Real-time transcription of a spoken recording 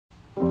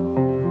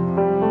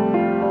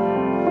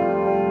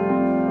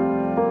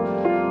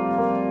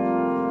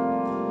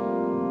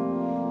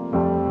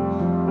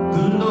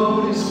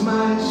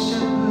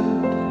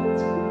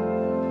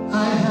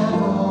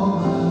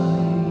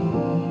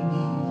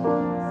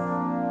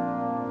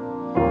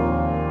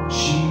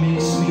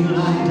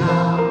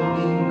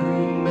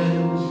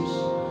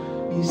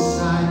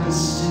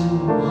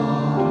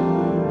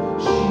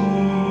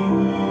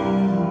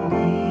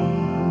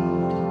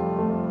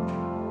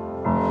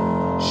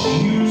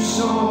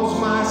songs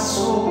my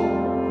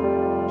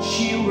soul,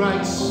 she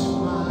writes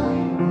my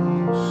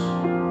notes.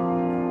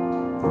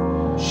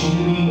 She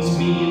leads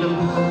me in a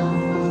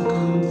path of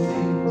good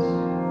things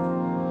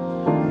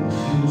and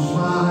fills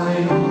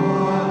my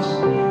heart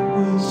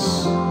with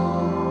songs.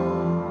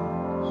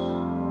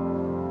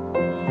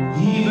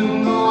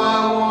 Even though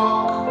I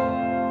walk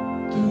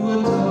through a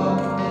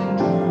dark and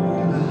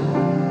dreary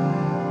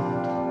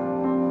land,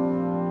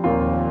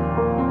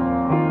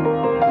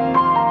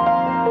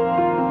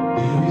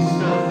 there is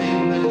nothing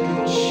that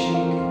can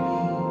shake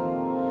me.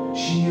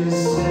 She has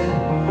said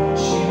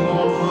she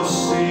won't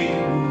forsake me.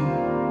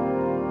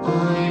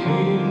 I'm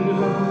in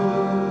her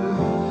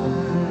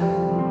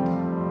hand.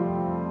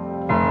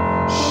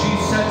 She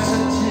sets a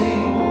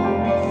table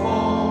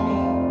before me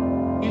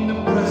in the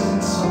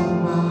presence of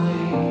my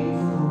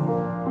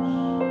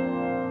foes.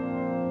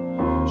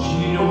 She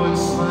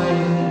anoints my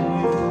head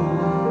with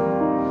oil,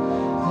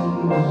 and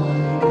my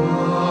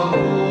cup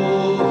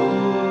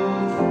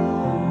overflows.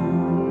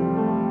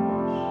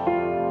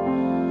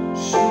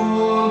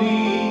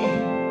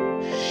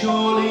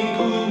 Surely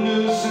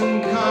goodness and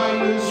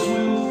kindness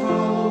will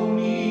follow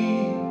me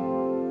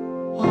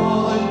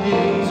all the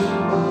days of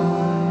my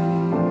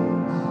life,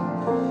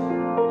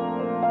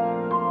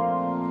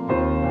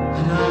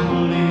 and I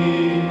will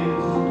live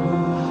in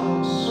her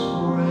house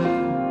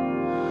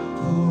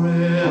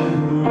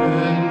forever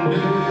and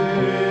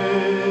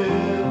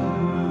ever.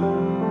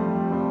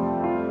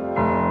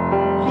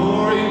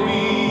 Glory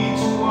be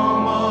to our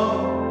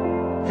mother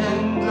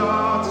and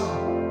daughter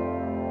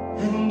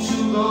and to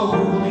the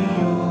Holy of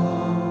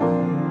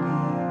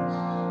Holies,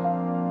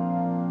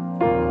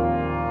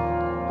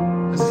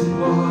 as it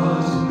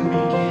was in the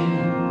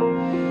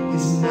beginning,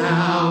 is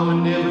now,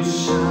 and ever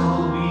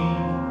shall be,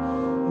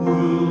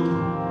 world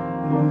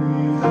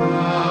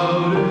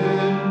without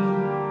end.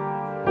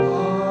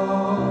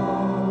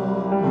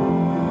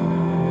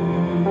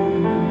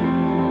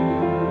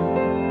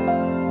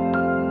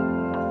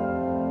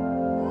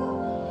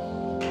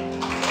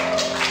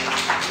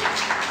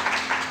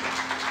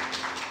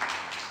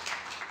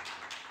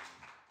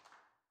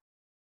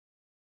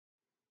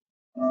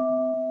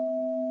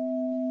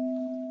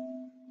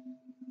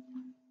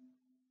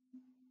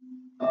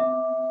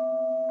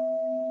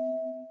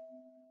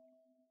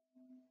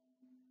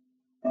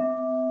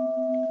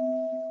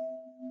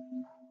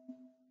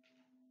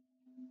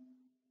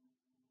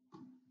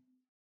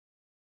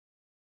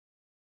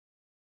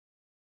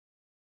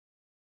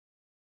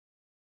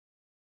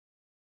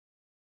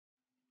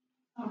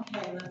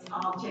 Okay, let's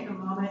all take a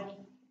moment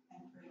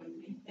and pray with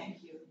me.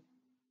 Thank you.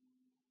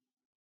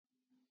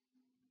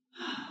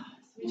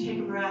 As we take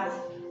a breath,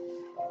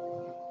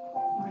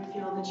 we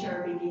feel the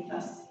chair beneath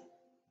us.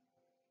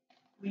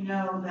 We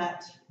know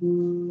that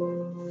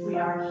we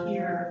are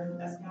here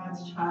as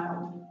God's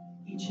child,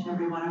 each and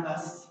every one of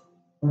us.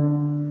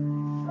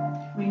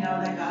 We know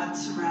that God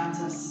surrounds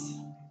us,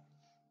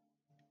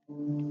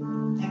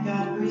 that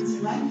God breathes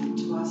life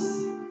into us,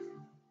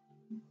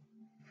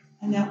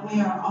 and that we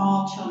are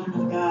all children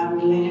of God,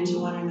 related to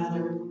one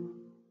another,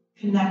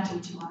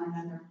 connected to one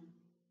another.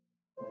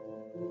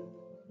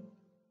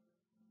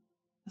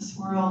 This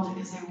world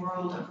is a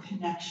world of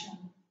connection.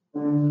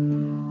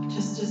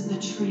 Just as the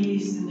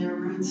trees and their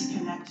roots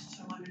connect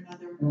to one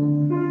another,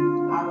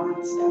 our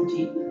roots go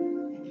deep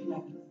and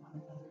connect with one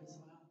another as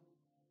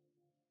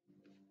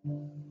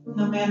well.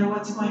 No matter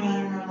what's going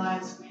on in our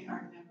lives, we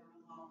are never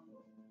alone.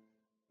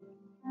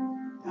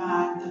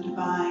 God, the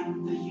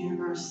divine, the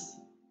universe,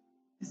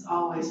 is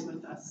always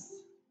with us.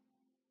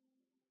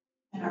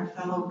 And our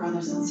fellow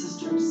brothers and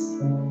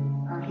sisters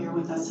are here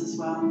with us as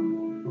well.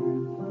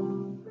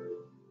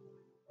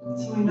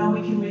 So we know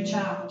we can reach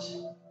out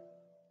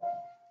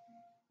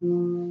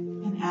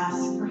and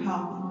ask for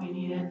help when we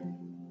need it.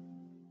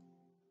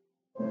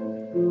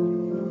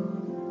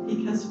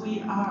 Because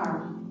we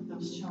are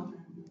those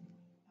children,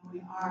 and we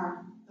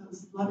are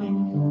those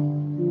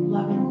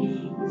loving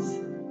beings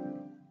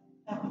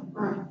that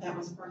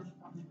was birthed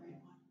from the Great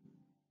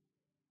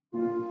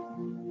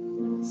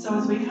One. So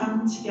as we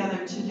come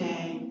together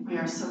today, we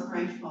are so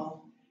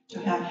grateful to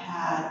have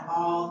had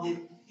all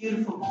the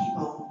beautiful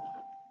people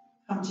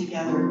come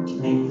together to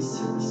make this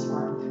service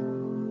work.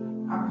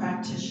 Our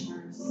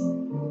practitioners,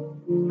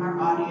 our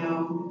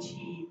audio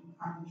team,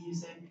 our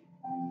music,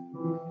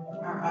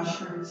 our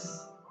ushers,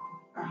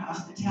 our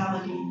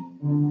hospitality,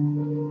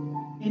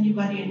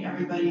 anybody and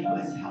everybody who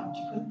has helped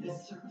put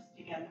this service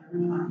together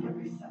on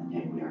every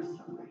Sunday. We are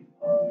so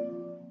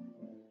grateful.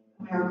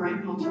 We are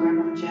grateful to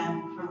Reverend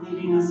Jen for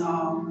leading us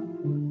all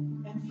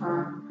and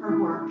for her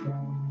work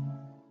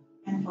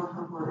and for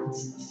her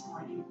words this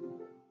morning.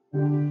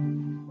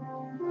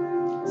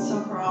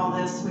 So for all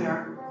this, we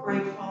are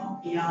grateful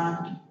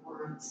beyond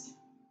words.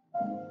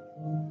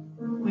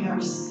 We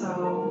are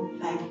so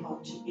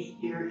thankful to be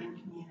here in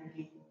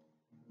community,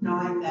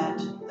 knowing that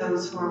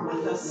those who are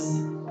with us,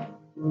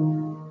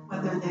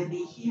 whether they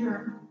be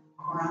here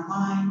or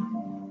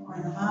online or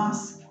in the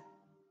mosque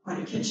or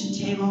at a kitchen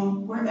table,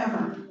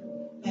 wherever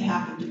they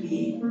happen to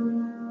be,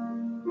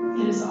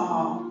 it is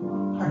all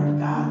part of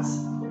God's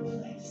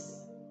place.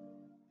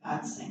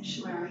 God's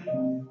sanctuary,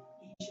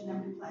 each and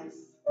every place.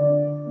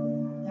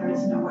 There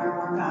is nowhere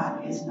where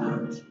God is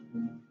not.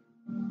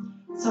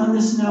 So in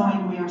this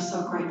knowing, we are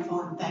so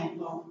grateful and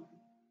thankful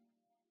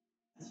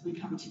as we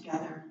come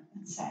together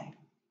and say,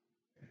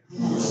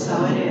 and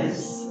so it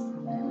is.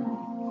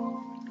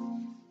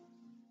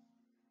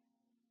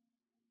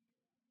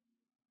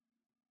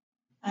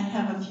 I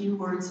have a few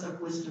words of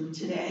wisdom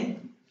today.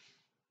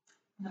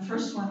 The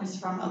first one is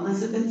from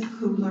Elizabeth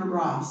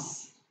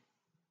Kubler-Ross.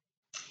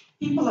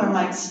 People are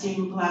like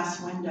stained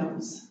glass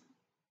windows.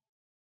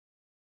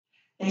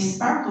 They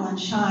sparkle and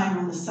shine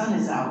when the sun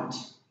is out,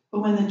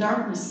 but when the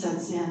darkness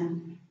sets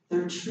in,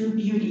 their true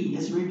beauty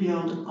is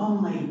revealed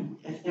only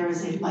if there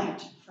is a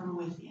light from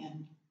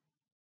within.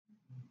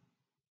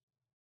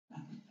 I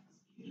think that was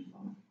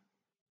beautiful.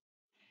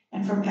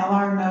 And from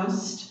L.R.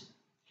 Nost,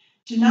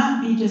 do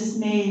not be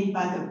dismayed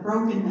by the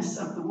brokenness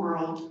of the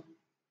world.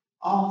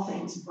 All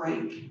things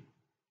break,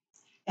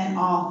 and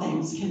all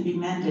things can be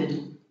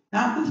mended,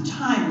 not with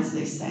time, as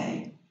they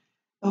say,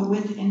 but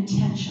with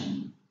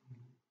intention.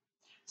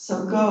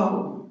 So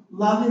go,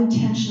 love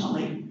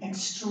intentionally,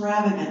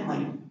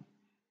 extravagantly,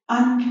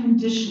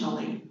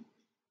 unconditionally.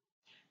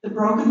 The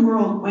broken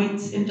world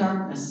waits in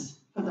darkness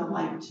for the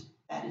light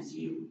that is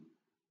you.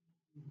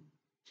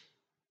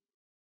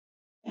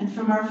 And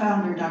from our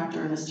founder,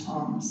 Dr. Ernest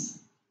Holmes,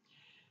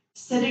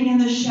 sitting in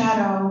the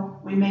shadow,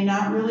 we may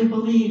not really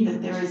believe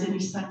that there is any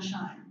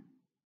sunshine,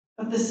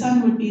 but the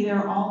sun would be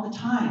there all the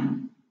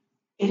time.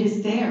 It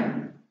is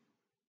there,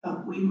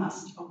 but we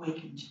must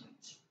awaken to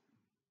it.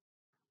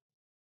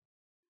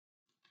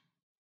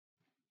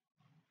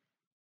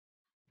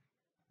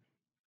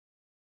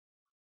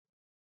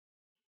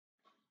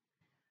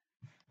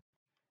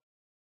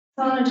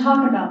 So I want to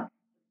talk about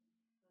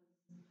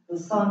the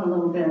song a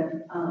little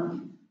bit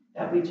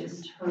that we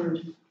just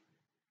heard.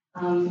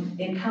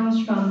 It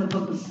comes from the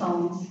book of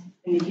Psalms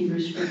in the Hebrew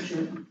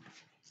scripture.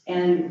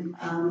 And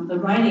the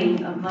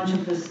writing of much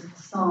of the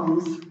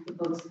Psalms, the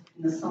books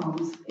in the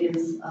Psalms,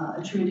 is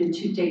attributed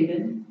to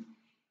David.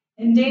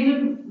 And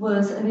David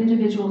was an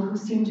individual who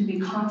seemed to be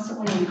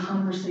constantly in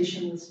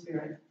conversation with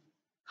Spirit,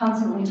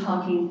 constantly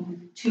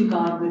talking to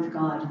God with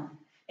God,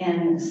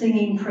 and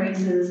singing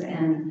praises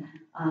and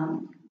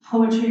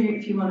poetry,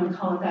 if you want to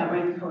call it that,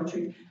 writing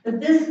poetry. But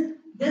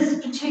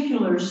this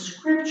particular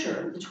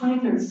scripture, the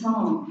 23rd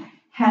Psalm,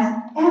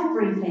 has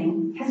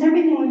everything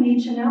we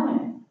need to know in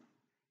it.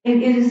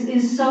 It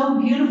is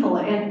so beautiful,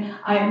 and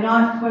I am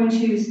not going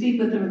to speak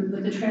with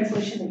the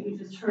translation that you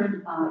just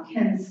heard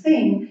Ken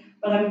sing,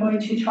 but I'm going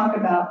to talk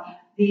about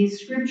the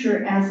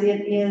scripture as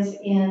it is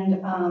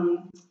in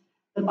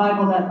the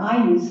Bible that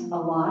I use a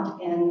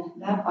lot, and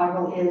that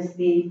Bible is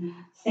the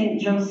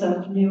St.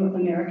 Joseph New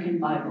American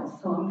Bible.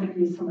 So I'm going to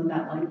use some of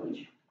that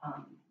language.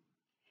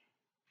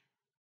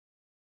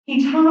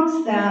 He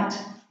talks that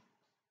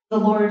the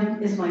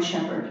Lord is my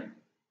shepherd,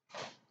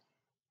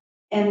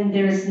 and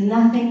there's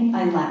nothing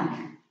I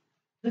lack.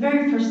 The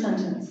very first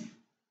sentence,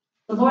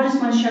 the Lord is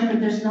my shepherd,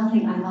 there's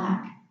nothing I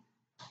lack.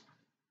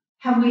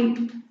 Have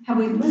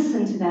we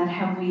listened to that?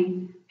 Have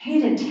we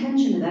paid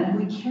attention to that? Have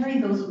we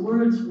carried those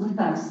words with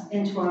us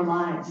into our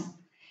lives?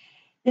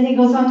 Then he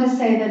goes on to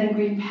say that in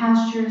green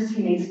pastures,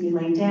 he makes me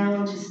lay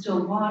down to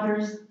still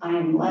waters. I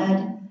am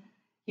led.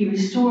 He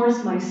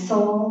restores my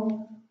soul.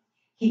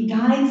 He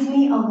guides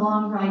me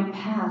along right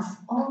paths.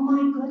 Oh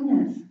my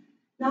goodness.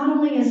 Not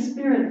only is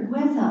Spirit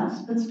with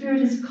us, but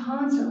Spirit is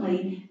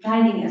constantly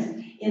guiding us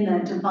in the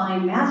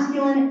divine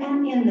masculine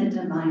and in the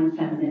divine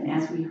feminine,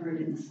 as we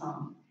heard in the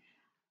psalm.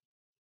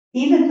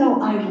 Even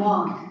though I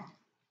walk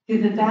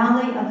through the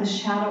valley of the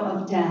shadow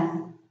of death,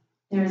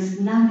 there is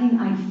nothing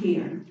I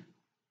fear,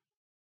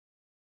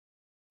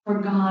 for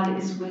God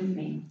is with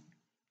me.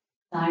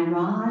 Thy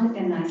rod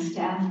and thy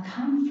staff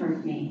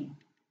comfort me.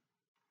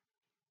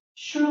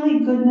 Surely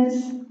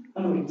goodness,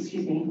 I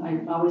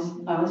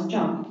always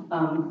jump.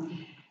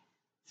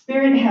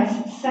 Spirit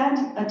has set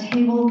a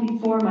table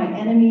before my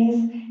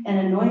enemies and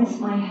anoints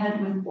my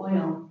head with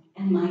oil,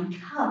 and my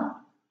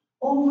cup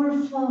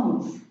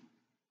overflows.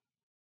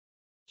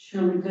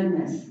 Surely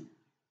goodness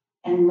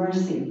and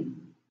mercy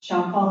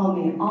shall follow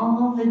me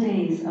all the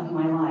days of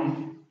my life,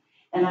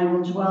 and I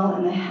will dwell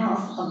in the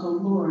house of the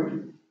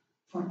Lord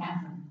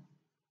forever.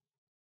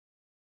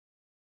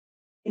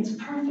 It's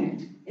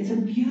perfect. It's a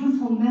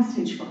beautiful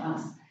message for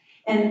us.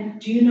 And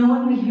do you know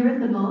when we hear it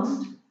the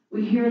most?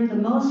 We hear it the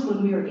most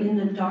when we are in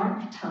the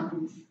dark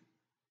times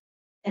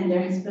and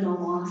there has been a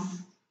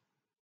loss.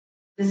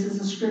 This is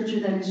a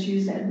scripture that is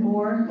used at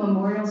more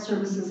memorial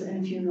services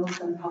and funerals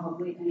than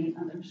probably any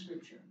other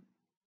scripture.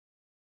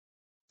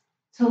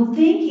 So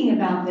thinking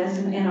about this,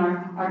 and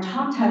our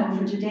top title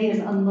for today is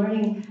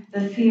Unlearning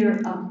the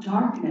Fear of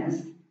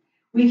Darkness,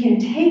 we can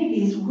take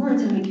these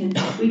words and we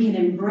can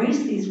embrace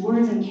these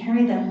words and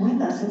carry them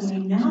with us,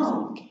 and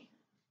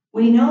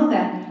we know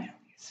that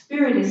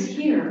Spirit is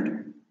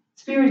here,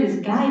 Spirit is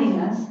guiding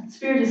us,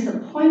 Spirit is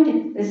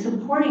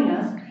supporting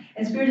us,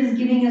 and Spirit is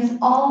giving us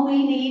all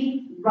we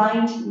need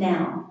right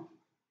now.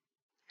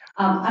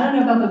 I don't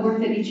know about the work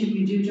that each of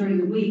you do during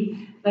the week,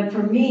 But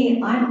for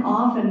me, I'm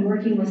often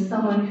working with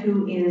someone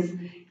who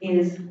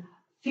is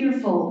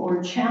fearful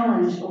or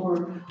challenged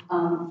or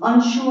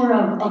unsure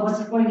of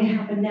what's going to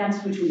happen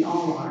next, which we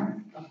all are,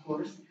 of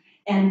course,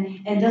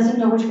 and doesn't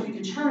know which way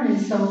to turn.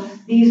 And so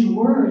these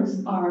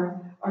words are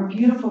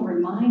beautiful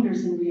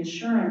reminders and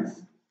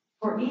reassurance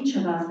for each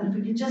of us. And if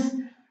we could just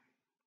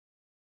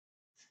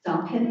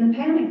stop hitting the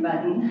panic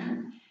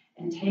button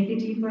and take a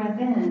deep breath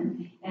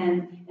in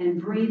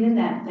and breathe in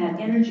that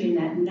energy and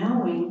that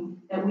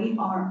knowing that we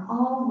are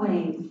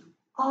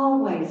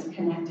always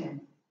connected.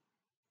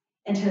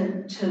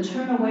 And to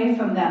turn away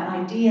from that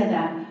idea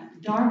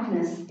that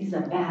darkness is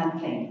a bad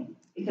thing.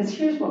 Because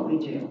here's what we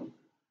do.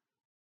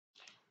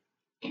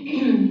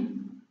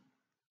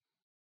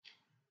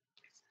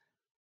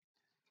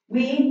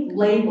 We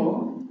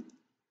label,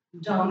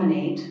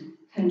 dominate,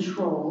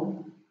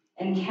 control,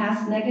 and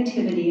cast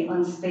negativity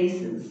on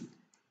spaces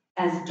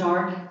as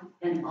dark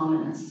and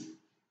ominous.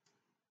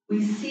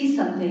 We see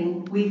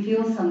something, we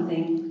feel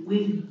something,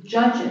 we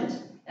judge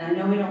it. And I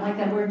know we don't like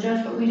that word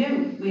judge, but we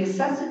do. We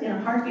assess it in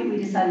a heartbeat, we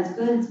decide it's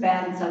good, it's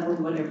bad, it's ugly,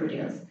 whatever it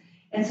is.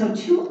 And so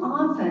too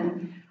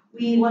often,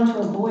 we want to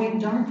avoid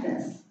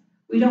darkness.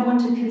 We don't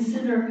want to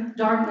consider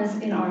darkness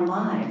in our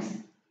lives.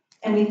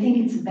 And we think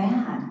it's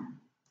bad,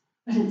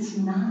 but it's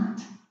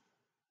not.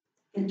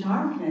 The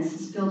darkness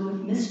is filled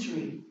with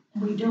mystery,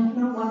 and we don't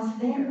know what's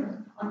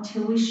there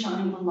until we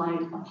shine the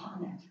light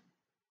upon it.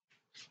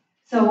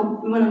 So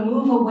we want to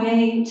move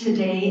away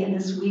today and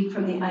this week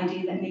from the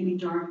idea that maybe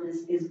darkness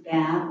is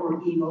bad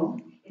or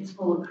evil. It's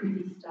full of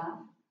creepy stuff,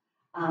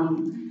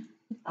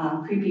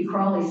 creepy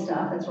crawly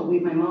stuff. That's what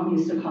my mom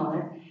used to call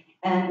it.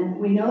 And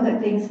we know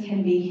that things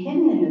can be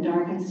hidden in the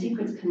dark and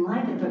secrets can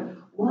lie there. But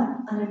what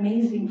an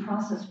amazing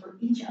process for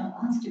each of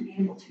us to be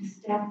able to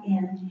step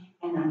in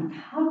and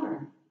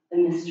uncover the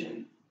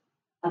mystery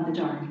of the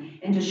dark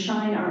and to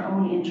shine our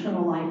own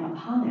internal light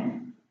upon it.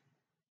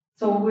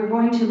 So what we're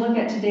going to look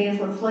at today is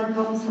let's let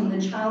go of some of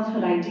the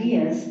childhood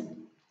ideas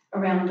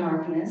around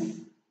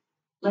darkness.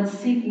 Let's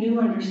seek new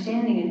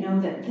understanding and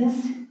know that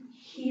this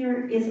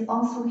here is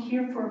also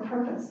here for a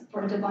purpose,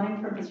 for a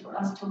divine purpose, for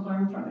us to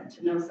learn from it,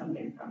 to know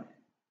something from it.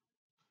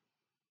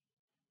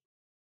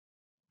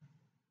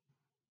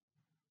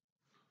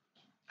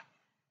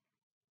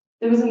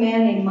 There was a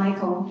man named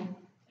Michael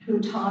who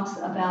talks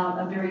about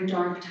a very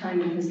dark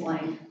time in his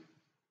life.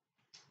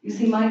 You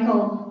see,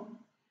 Michael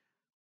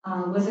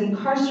was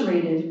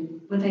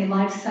incarcerated with a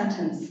life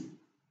sentence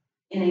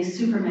in a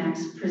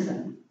supermax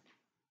prison.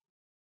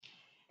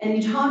 And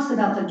he talks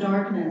about the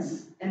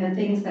darkness and the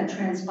things that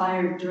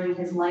transpired during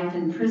his life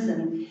in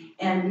prison.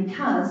 And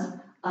because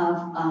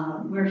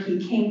of where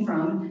he came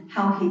from,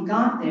 how he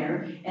got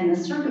there, and the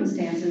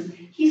circumstances,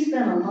 he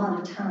spent a lot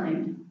of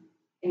time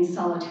in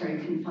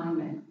solitary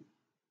confinement.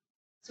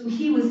 So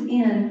he was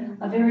in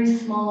a very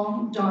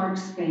small, dark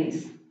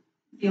space.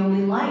 The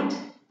only light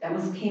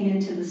that came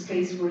into the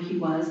space where he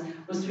was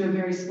through a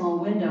very small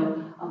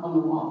window up on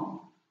the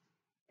wall.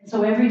 And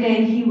so every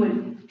day he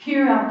would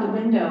peer out the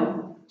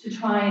window to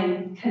try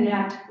and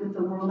connect with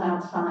the world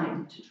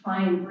outside, to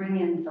try and bring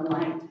in the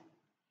light.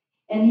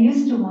 And he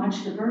used to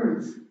watch the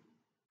birds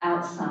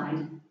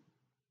outside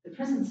the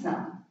prison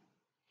cell.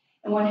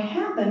 And what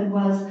happened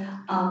was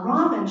a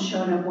robin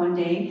showed up one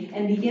day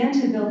and began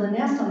to build a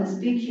nest on this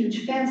big,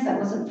 huge fence that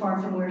wasn't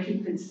far from where he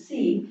could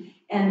see.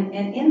 And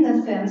in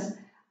the fence,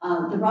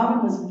 the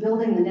robin was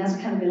building the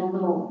nest kind of in a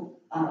little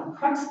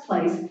crux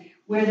place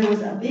where there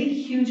was a big,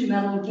 huge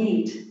metal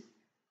gate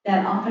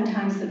that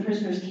oftentimes the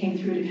prisoners came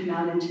through to come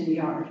out into the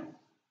yard.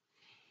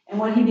 And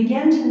what he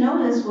began to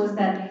notice was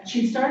that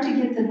she'd start to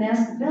get the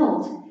nest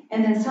built,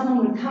 and then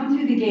someone would come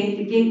through the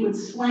gate would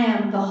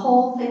slam, the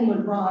whole thing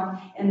would rock,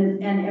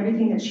 and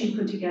everything that she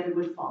put together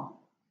would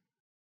fall.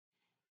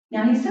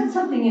 Now, he said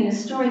something in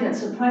his story that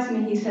surprised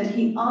me. He said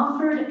he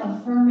offered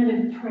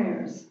affirmative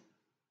prayers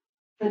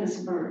for this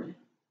bird.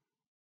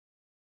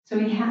 So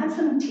he had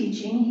some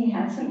teaching, he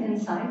had some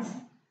insights.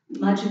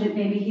 Much of it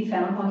maybe he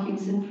found while he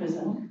was in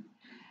prison.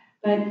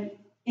 But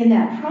in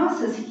that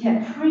process, he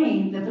kept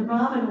praying that the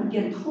robin would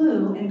get a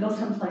clue and go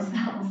someplace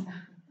else.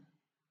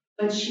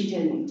 But she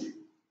didn't.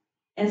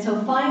 And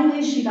so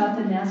finally, she got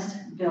the nest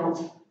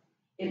built.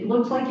 It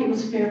looked like it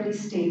was fairly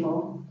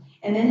stable.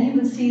 And then he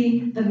would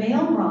see the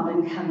male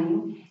robin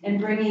coming and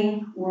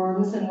bringing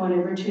worms and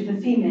whatever to the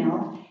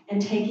female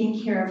and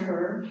taking care of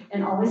her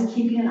and always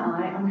keeping an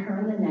eye on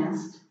her in the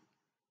nest.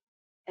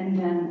 And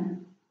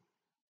then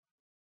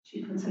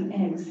she put some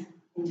eggs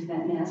into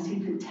that nest. He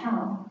could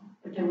tell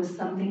that there was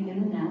something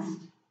in the nest.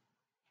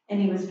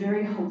 And he was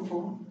very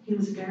hopeful. He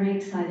was very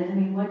excited. I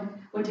mean,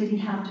 what did he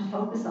have to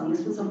focus on?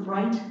 This was a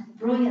bright,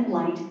 brilliant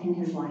light in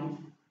his life.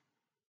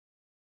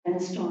 And a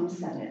storm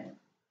set in.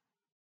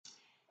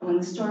 And when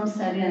the storm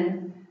set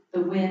in,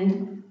 the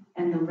wind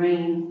and the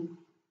rain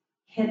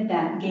hit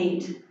that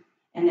gate,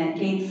 and that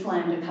gate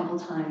slammed a couple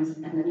times,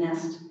 and the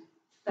nest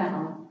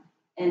fell,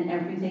 and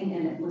everything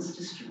in it was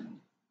destroyed.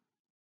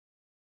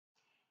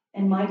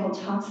 And Michael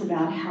talks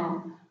about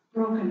how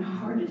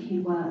brokenhearted he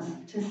was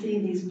to see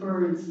these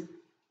birds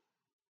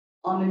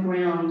on the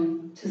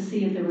ground to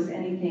see if there was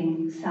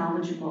anything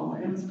salvageable,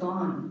 and it was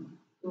gone.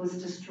 It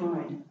was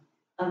destroyed.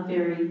 A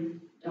very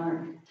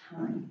dark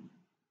time.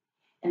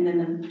 And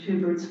then the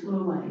two birds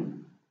flew away,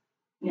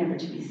 never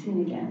to be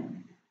seen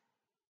again.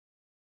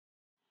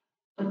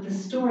 But the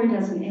story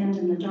doesn't end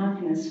in the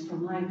darkness for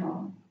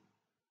Michael,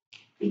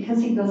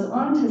 because he goes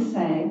on to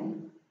say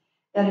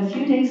that a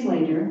few days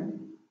later,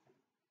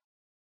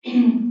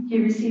 he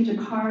received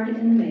a card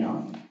in the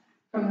mail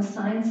from a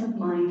science of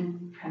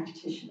mind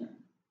practitioner.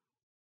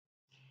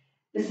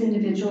 This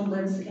individual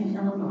lives in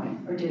Illinois,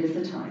 or did at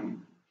the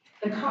time.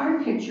 The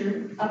card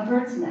pictured a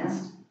bird's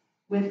nest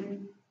with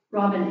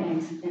robin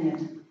eggs in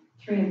it,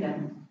 3 of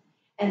them.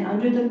 And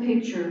under the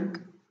picture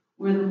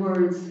were the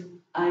words,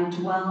 "I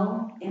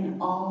dwell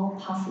in all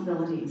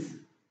possibilities."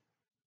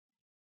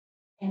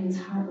 And his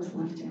heart was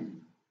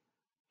lifted.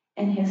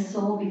 And his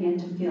soul began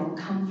to feel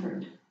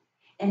comfort.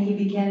 And he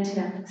began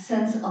to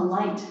sense a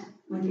light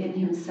within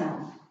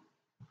himself.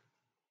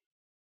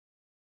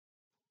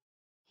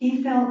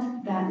 He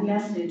felt that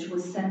message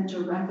was sent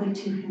directly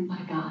to him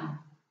by God.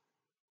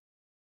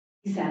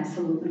 He's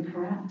absolutely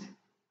correct.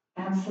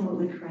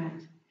 Absolutely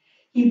correct.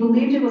 He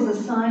believed it was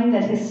a sign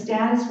that his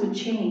status would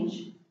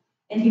change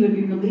and he would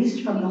be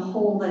released from the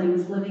hole that he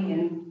was living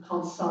in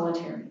called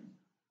solitary.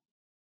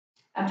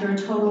 After a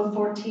total of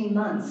 14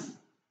 months,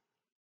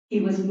 he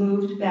was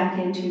moved back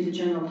into the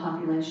general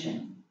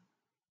population.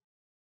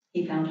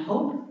 He found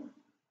hope.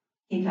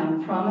 He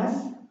found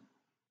promise.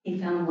 He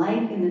found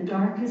light in the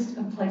darkest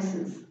of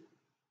places.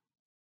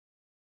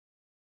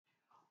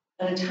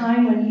 At a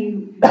time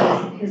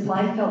when his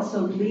life felt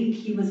so bleak,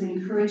 he was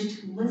encouraged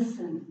to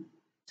listen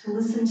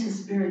to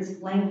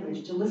Spirit's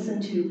language, to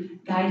listen to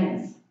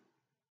guidance,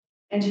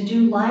 and to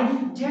do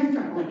life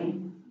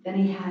differently than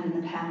he had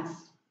in the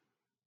past.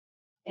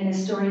 And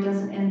his story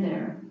doesn't end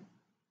there.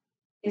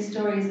 His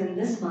story is in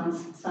this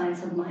month's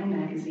Science of Mind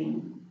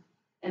magazine,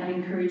 and I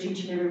encourage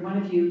each and every one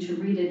of you to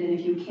read it, and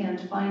if you can't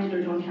find it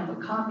or don't have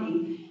a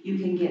copy, you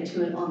can get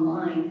to it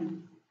online.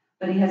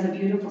 But he has a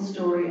beautiful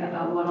story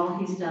about what all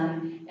he's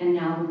done and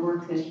now the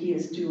work that he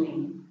is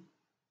doing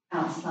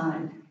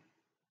outside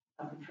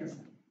of the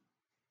prison.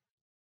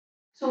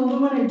 So what we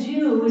want to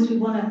do is we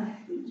want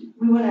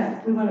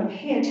to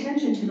pay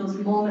attention to those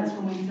moments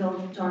when we feel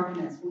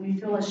darkness, when we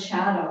feel a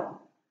shadow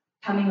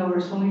coming over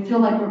us, when we feel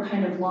like we're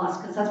kind of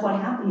lost, because that's what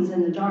happens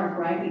in the dark,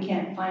 right? We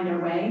can't find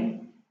our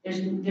way.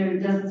 There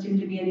doesn't seem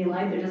to be any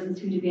light. There doesn't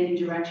seem to be any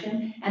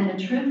direction. And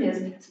the truth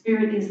is,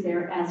 Spirit is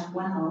there as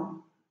well.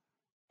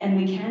 And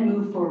we can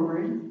move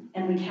forward,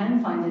 and we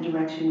can find the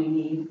direction we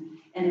need.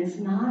 And it's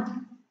not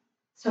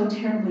so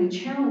terribly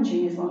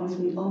challenging as long as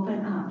we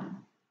open up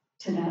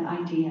to that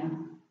idea.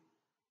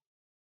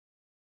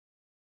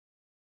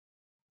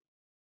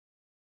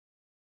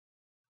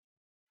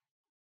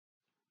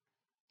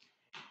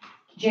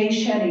 Jay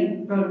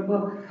Shetty wrote a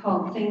book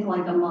called Think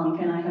Like a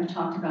Monk, and I have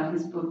talked about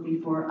his book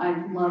before.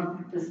 I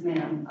love this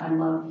man. I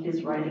love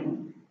his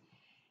writing.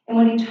 And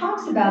when he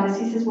talks about this,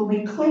 he says, when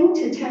we cling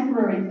to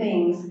temporary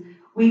things,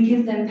 we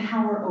give them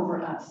power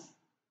over us,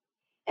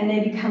 and they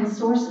become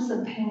sources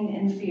of pain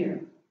and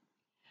fear.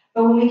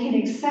 But when we can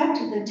accept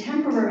the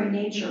temporary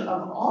nature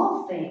of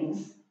all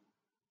things,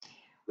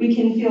 we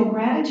can feel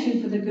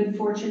gratitude for the good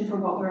fortune for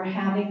what we're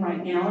having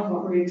right now and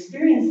what we're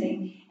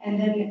experiencing, and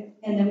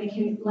then we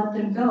can let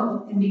them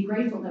go and be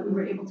grateful that we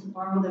were able to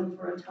borrow them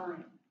for a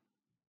time.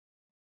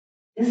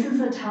 This is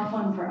a tough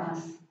one for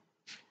us.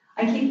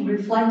 I keep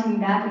reflecting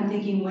back and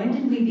thinking, when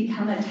did we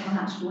become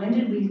attached? When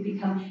did we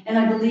become, and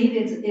I believe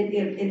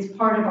it's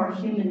part of our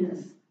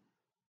humanness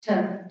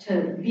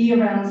to be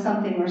around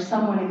something or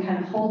someone and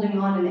kind of holding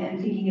on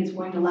and thinking it's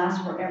going to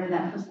last forever,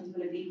 that person's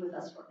going to be with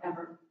us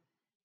forever.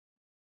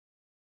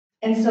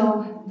 And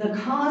so the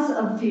cause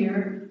of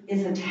fear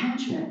is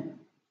attachment,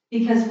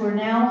 because we're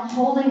now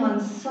holding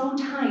on so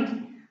tight,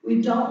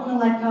 we don't want to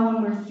let go,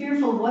 and we're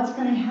fearful of what's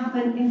going to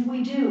happen if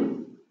we do.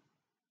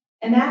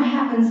 And that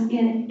happens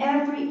in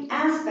every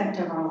aspect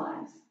of our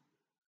lives.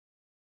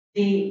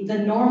 The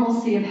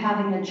normalcy of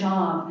having a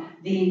job,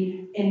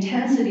 the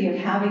intensity of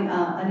having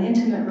an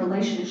intimate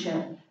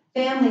relationship,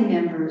 family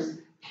members,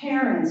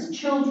 parents,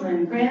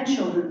 children,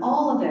 grandchildren,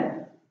 all of it,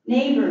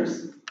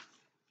 neighbors.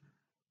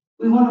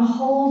 We want to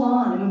hold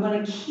on and we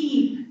want to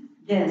keep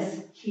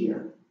this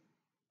here.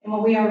 And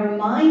what we are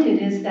reminded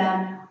is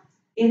that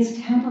it's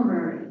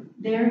temporary.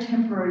 They're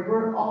temporary.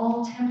 We're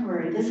all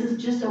temporary. This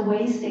is just a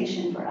way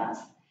station for us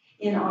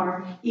in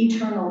our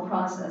eternal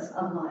process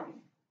of life.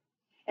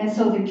 And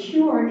so the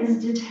cure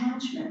is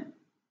detachment.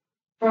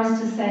 For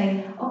us to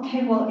say,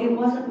 okay, well, it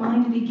wasn't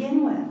mine to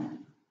begin with.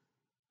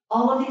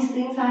 All of these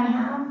things I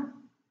have,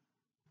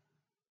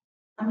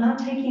 I'm not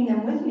taking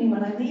them with me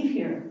when I leave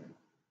here.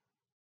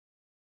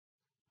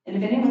 And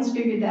if anyone's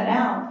figured that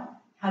out,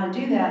 how to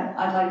do that,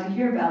 I'd like to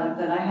hear about it,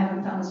 but I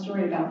haven't found a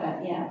story about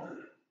that yet.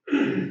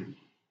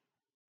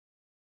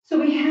 So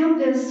we have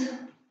this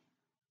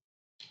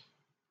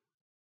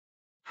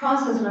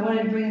process, and I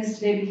wanted to bring this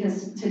today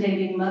because today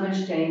being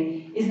Mother's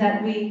Day, is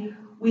that we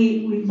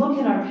look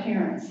at our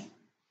parents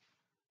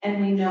and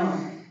we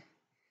know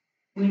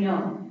we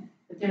know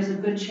that there's a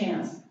good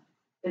chance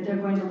that they're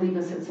going to leave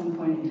us at some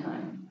point in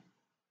time.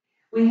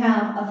 We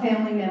have a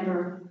family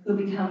member who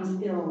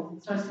becomes ill,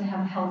 starts to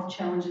have health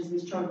challenges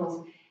and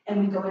struggles,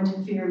 and we go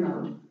into fear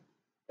mode,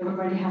 that we're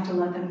going to have to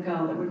let them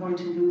go, that we're going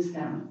to lose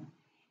them.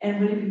 And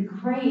would it be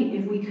great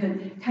if we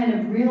could kind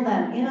of reel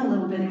that in a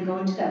little bit and go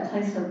into that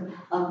place of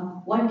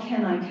what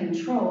can I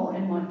control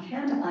and what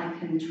can't I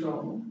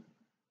control,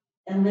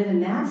 and live in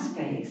that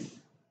space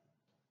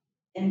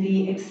and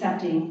be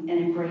accepting and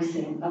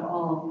embracing of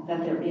all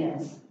that there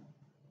is.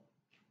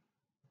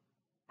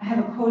 I have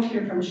a quote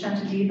here from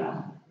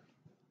Shantideva,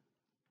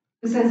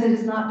 who says, "It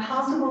is not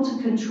possible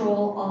to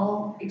control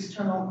all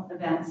external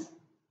events,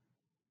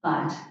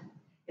 but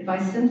if I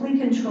simply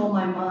control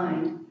my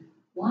mind,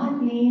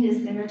 what need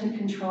is there to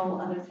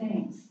control other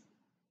things?"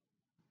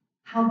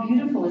 How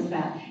beautiful is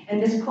that?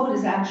 And this quote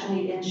is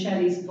actually in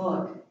Shetty's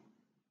book,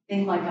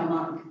 Think Like a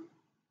Monk.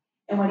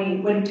 And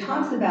what he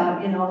talks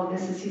about in all of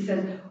this is he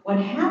says, what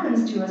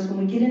happens to us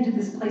when we get into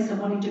this place of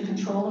wanting to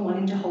control and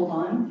wanting to hold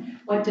on,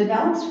 what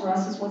develops for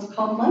us is what's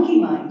called monkey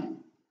mind.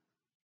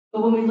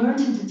 But when we learn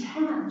to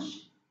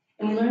detach,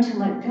 and we learn to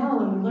let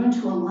go, and we learn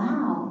to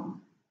allow,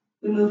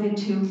 we move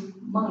into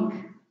monk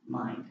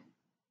mind,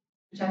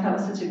 which I thought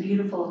was such a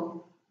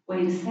beautiful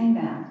way to say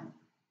that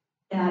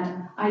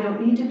I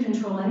don't need to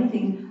control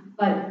anything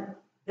but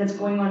that's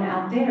going on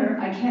out there.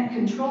 I can't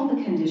control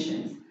the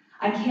conditions.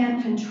 I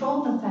can't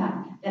control the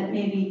fact that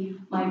maybe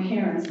my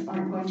parents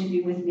aren't going to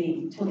be with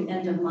me till the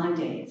end of my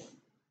days.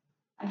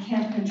 I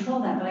can't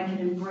control that, but I can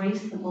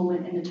embrace the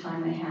moment and the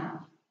time I have.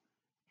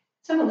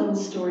 So I have a little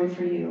story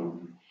for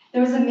you.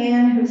 There was a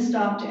man who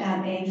stopped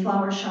at a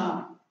flower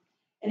shop,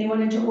 and he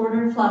wanted to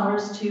order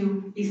flowers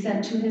to be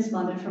sent to his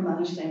mother for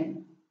Mother's Day.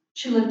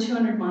 She lived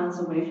 200 miles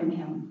away from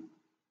him.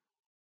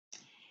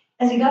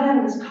 As he got out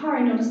of his car,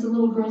 he noticed a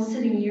little girl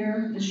sitting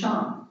near the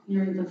shop,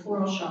 near the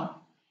floral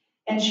shop,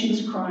 and she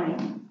was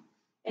crying.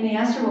 And he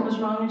asked her what was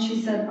wrong, and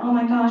she said, "Oh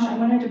my gosh, I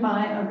wanted to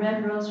buy a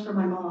red rose for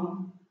my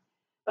mom,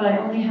 but I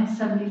only have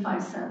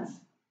 75 cents.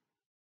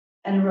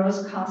 And a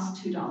rose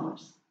costs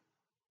 $2.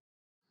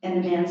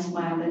 And the man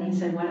smiled, and he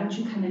said, "Why don't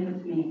you come in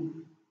with me,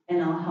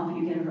 and I'll help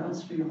you get a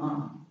rose for your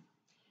mom."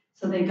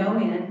 So they go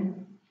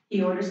in.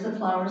 He orders the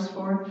flowers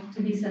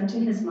to be sent to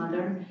his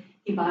mother.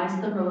 He buys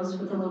the rose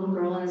for the little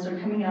girl, and as they're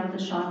coming out of the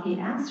shop, he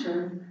asks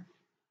her,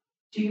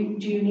 do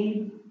you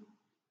need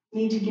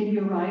me to give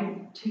you a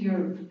ride to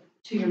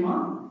your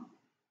mom?"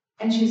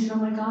 And she said, "Oh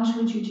my gosh,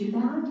 would you do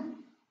that?"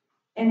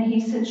 And he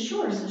said,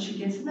 "Sure." So she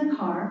gets in the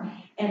car,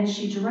 and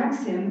she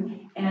directs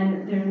him,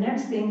 and the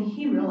next thing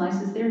he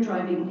realizes, they're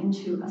driving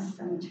into a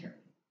cemetery.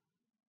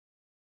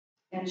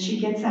 And she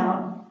gets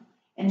out,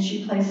 and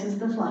she places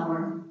the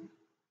flower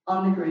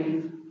on the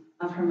grave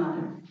of her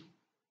mother.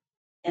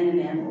 And the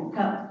man woke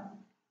up.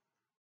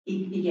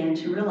 He began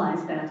to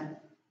realize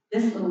that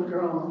this little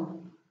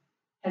girl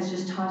has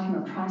just taught him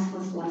a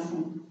priceless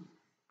lesson.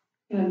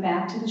 He went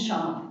back to the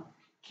shop,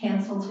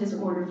 canceled his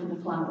order for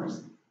the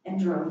flowers, and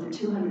drove the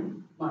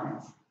 200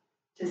 miles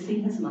to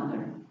see his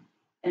mother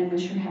and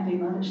wish her happy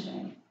Mother's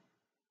Day.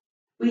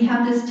 We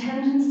have this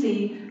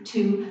tendency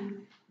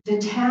to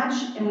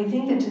detach, and we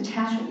think that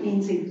detachment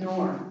means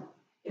ignore.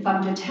 If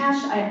I'm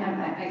detached,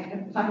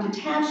 if I'm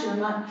detached and I'm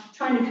not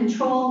trying to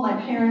control my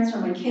parents or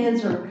my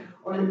kids or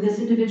this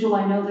individual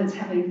I know that's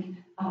having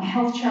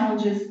health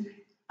challenges,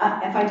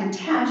 if I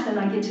detach, then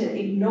I get to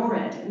ignore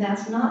it. And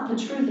that's not the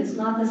truth. It's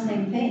not the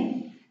same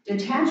thing.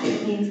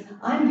 Detachment means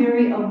I'm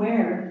very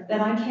aware that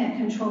I can't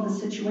control the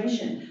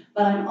situation,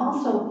 but I'm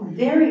also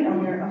very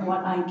aware of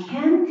what I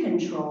can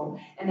control,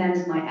 and that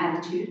is my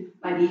attitude,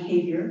 my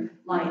behavior,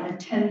 my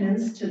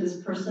attendance to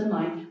this person,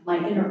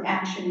 my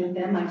interaction with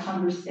them, my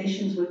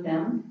conversations with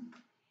them.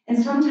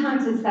 And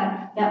sometimes it's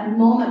that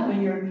moment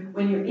when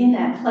you're in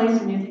that place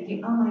and you're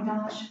thinking, "Oh my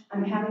gosh,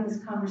 I'm having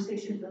this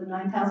conversation for the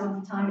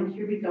 9,000th time, and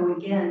here we go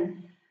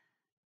again."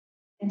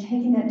 And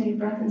taking that deep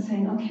breath and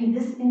saying, "Okay,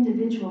 this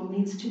individual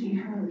needs to be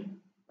heard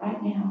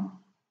right now.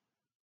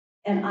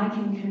 And I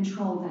can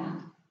control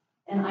that.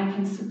 And I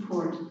can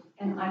support.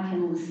 And I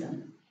can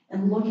listen."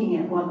 And looking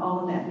at what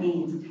all of that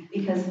means.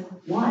 Because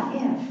what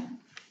if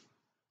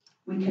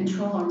we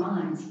control our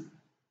minds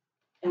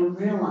and we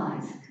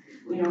realize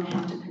we don't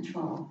have to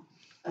control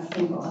a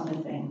single other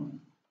thing?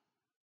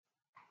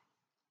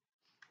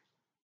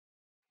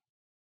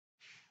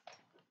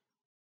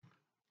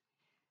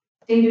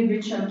 David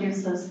Richo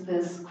gives us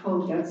this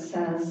quote that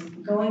says,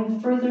 "Going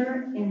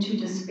further into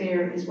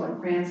despair is what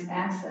grants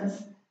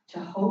access to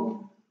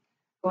hope.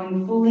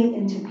 Going fully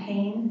into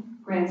pain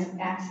grants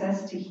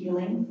access to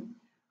healing.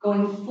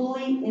 Going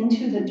fully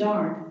into the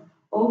dark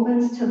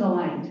opens to the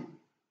light.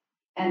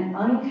 An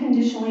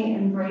unconditionally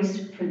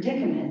embraced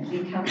predicament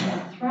becomes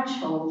a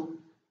threshold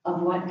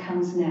of what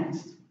comes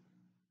next.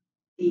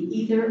 The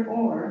either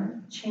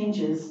or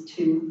changes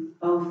to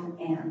both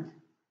and."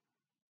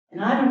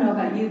 And I don't know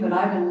about you, but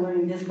I've been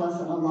learning this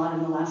lesson a lot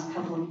in the last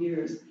couple of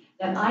years,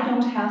 that I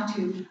don't have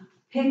to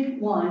pick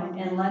one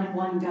and let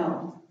one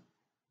go.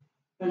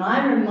 When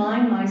I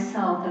remind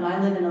myself that I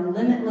live in a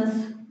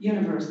limitless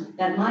universe,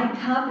 that my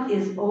cup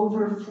is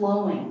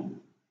overflowing.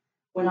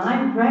 When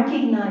I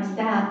recognize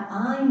that,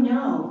 I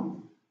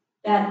know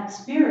that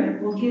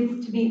Spirit will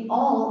give to me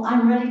all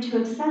I'm ready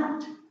to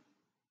accept.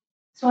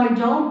 So I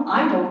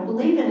don't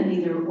believe in an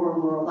either-or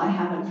world. I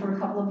haven't for a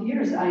couple of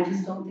years. I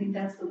just don't think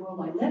that's the world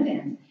I live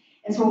in.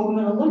 And so what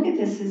we're going to look at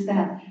this is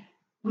that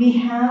we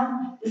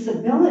have this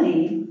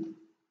ability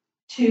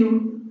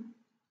to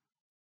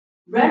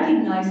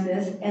recognize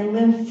this and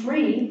live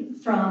free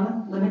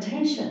from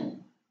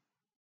limitation,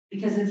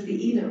 because it's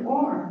the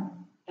either-or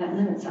that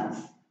limits us.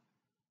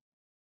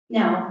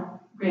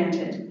 Now,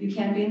 granted, you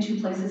can't be in two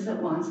places at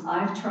once.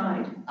 I've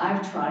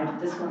tried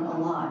this one a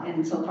lot,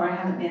 and so far I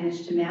haven't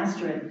managed to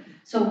master it.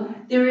 So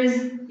there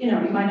is, you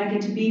might not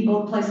get to be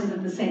both places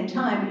at the same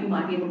time, but you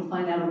might be able to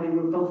find out a way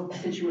where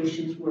both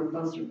situations work,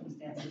 both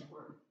circumstances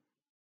work.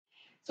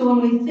 So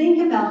when we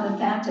think about the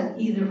fact of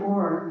either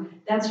or,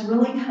 that's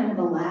really kind of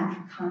a lack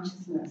of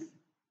consciousness.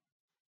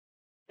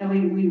 And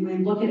we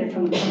look at it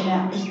from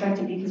that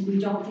perspective because we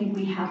don't think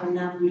we have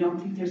enough, we don't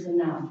think there's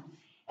enough.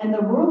 And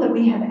the world that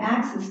we have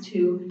access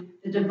to,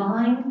 the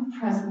divine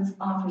presence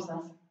offers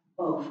us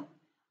both,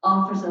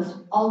 offers us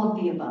all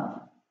of the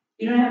above.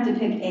 You don't have to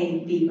pick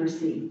A, B, or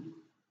C.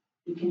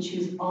 You can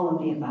choose all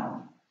of the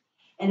above.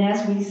 And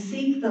as we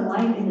seek the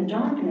light in the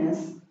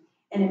darkness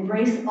and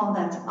embrace all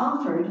that's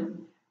offered,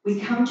 we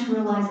come to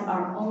realize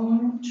our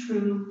own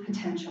true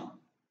potential.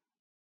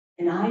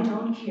 And I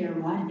don't care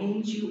what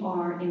age you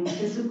are in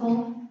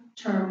physical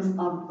terms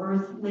of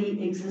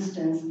earthly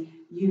existence,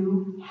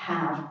 you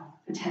have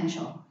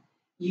potential.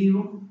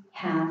 You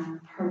have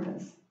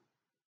purpose.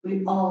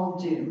 We all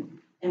do.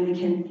 And we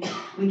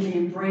can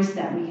embrace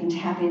that. We can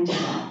tap into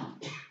that.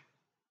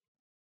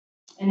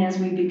 And as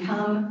we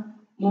become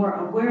more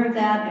aware of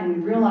that and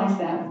we realize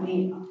that,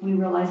 we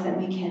realize that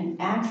we can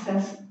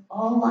access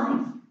all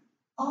life,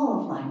 all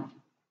of life.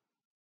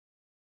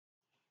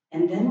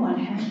 And then what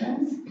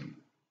happens?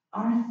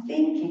 Our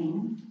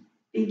thinking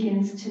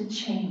begins to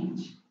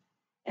change.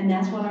 And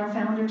that's what our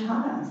founder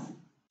taught us.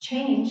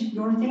 Change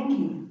your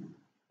thinking,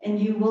 and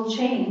you will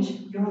change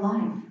your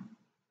life.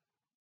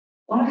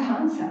 What a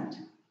concept.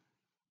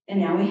 And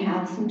now we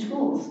have some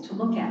tools to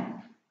look at.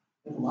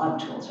 We have a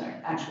lot of tools,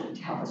 actually,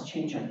 to help us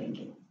change our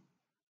thinking.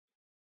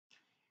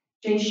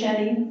 Jay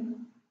Shetty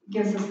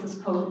gives us this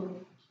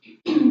quote.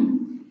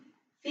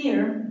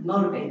 Fear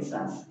motivates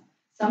us.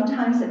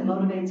 Sometimes it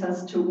motivates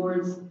us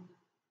toward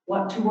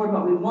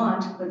what we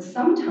want, but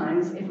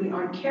sometimes, if we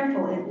aren't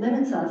careful, it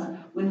limits us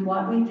with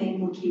what we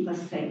think will keep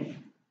us safe.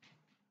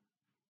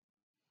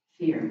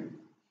 Fear.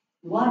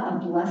 What a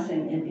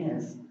blessing it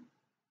is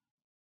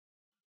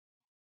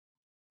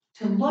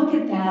to look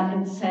at that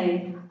and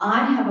say,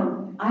 I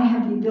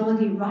have the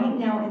ability right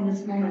now in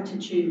this moment to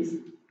choose.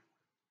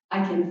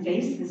 I can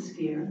face this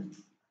fear.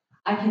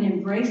 I can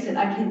embrace it.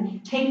 I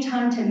can take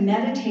time to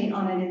meditate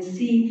on it and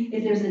see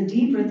if there's a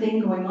deeper thing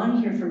going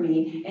on here for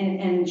me.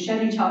 And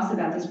Shetty talks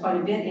about this quite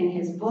a bit in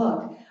his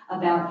book,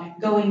 about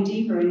going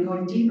deeper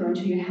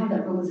until you have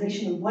that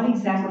realization of what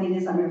exactly it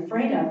is I'm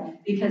afraid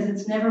of, because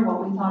it's never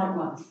what we thought it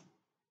was.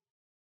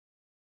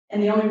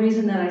 And the only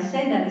reason that I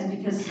say that is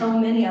because so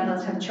many of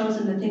us have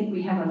chosen to think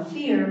we have a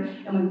fear,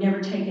 and we've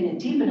never taken it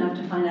deep enough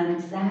to find out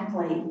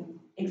exactly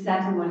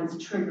what it's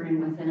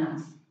triggering within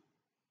us.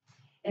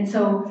 And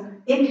so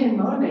it can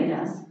motivate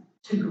us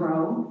to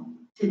grow,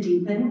 to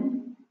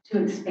deepen,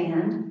 to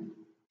expand,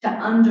 to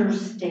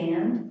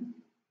understand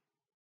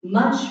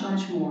much,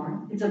 much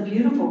more. It's a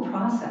beautiful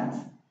process.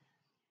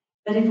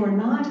 But if we're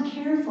not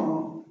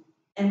careful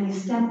and we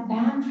step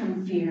back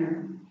from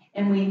fear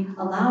and we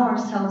allow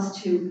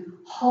ourselves to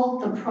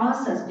halt the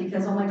process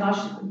because, oh my gosh,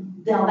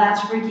 now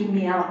that's freaking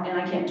me out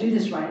and I can't do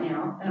this right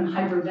now and I'm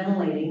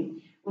hyperventilating.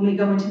 When we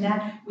go into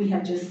that, we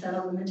have just set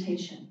a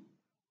limitation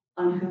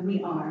on who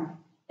we are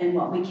and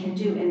what we can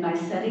do. And by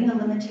setting a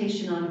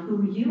limitation on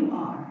who you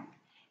are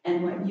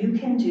and what you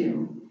can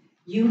do,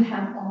 you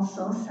have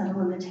also set a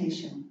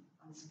limitation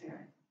on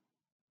spirit.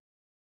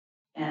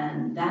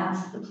 And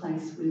that's the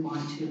place we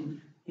want to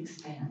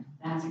expand.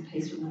 That's the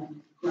place we want to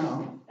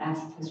grow. That's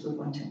the place we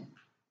want to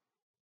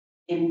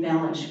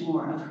embellish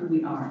more of who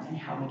we are and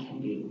how we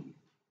can be.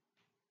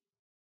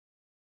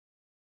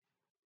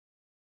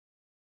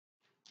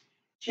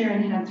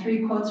 Sharon had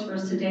 3 quotes for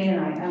us today,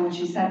 and when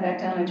she sat back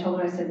down, I told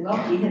her, I said,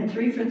 well, we hit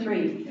 3 for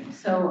 3.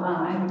 So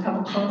I have a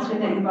couple quotes here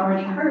that you've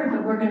already heard,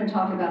 but we're going to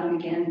talk about them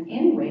again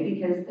anyway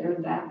because they're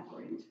that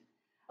great.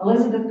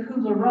 Elizabeth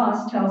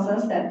Kubler-Ross tells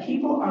us that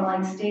people are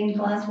like stained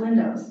glass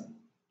windows.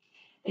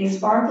 They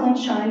sparkle and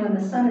shine when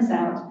the sun is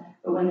out,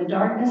 but when the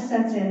darkness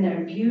sets in,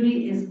 their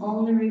beauty is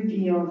only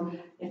revealed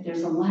if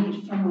there's a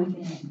light from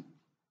within.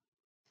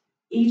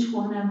 Each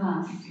one of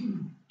us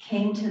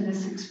came to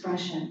this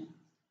expression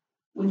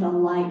with a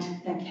light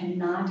that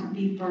cannot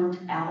be burnt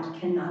out,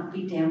 cannot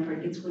be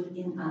dampened. It's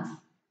within us.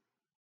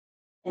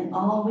 And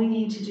all we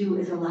need to do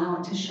is allow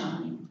it to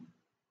shine,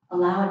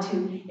 allow it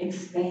to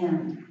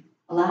expand,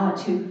 allow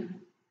it to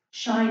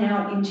shine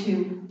out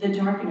into the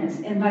darkness.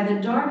 And by the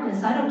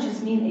darkness, I don't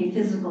just mean a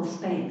physical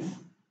space.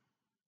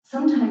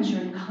 Sometimes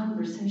you're in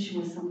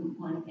conversation with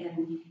someone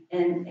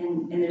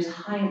and there's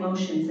high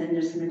emotions and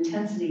there's some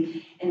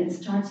intensity and it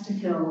starts to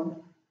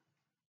feel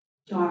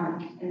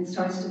dark and it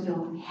starts to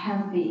feel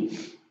heavy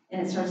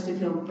and it starts to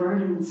feel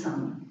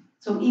burdensome.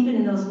 So even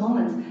in those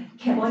moments,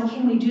 what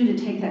can we do to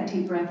take that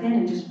deep breath in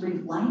and just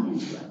breathe light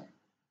into it?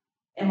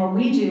 And what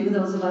we do,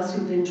 those of us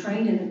who've been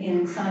trained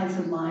in science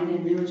of mind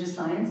and religious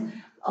science,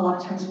 a lot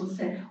of times we'll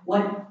say,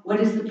 what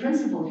is the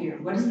principle here?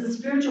 What is the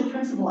spiritual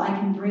principle I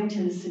can bring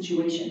to this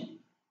situation?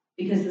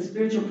 Because the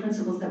spiritual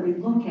principles that we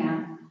look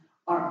at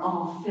are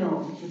all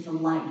filled with the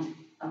light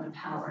of the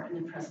power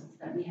and the presence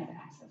that we have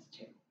access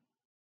to.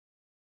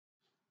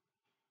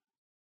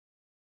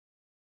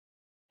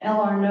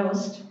 L.R.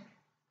 Nost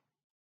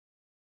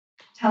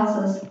tells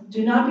us,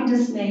 do not be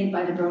dismayed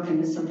by the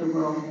brokenness of the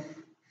world.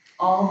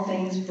 All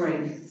things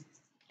break,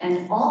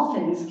 and all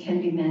things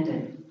can be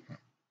mended.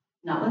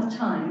 Not with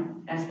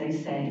time, as they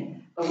say,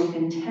 but with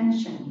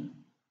intention.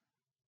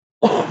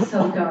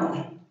 So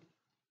go.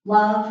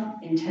 Love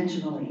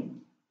intentionally,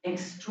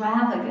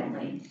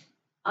 extravagantly,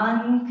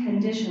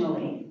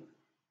 unconditionally.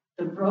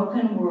 The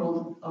broken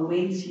world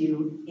awaits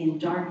you in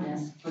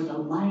darkness for the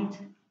light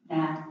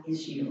that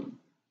is you.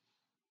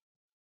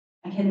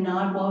 I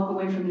cannot walk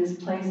away from this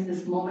place,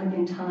 this moment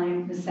in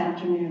time, this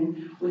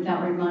afternoon,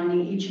 without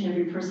reminding each and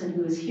every person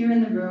who is here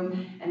in the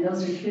room and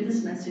those who hear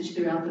this message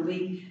throughout the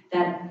week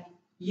that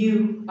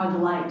you are the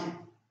light.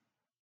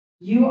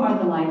 You are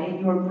the light,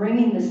 and you are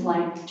bringing this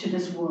light to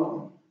this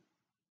world.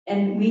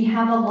 And we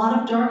have a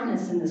lot of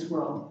darkness in this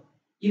world.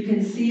 You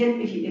can see it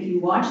if you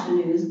watch the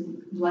news.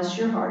 Bless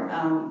your heart.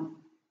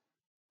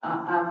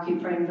 I'll keep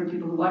praying for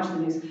people who watch the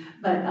news,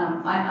 but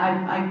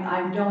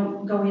I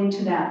don't go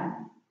into that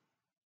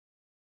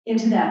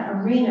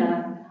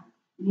arena.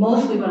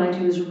 Mostly what I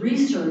do is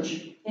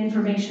research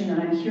information that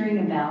I'm hearing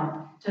about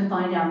to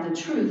find out the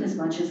truth as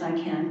much as I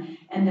can.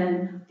 And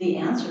then the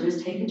answer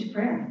is take it to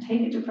prayer.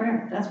 Take it to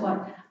prayer. That's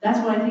what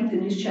I think the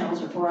news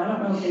channels are for. I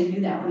don't know if they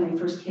knew that when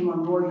they first came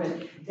on board,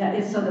 but that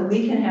is so that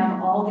we can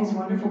have all these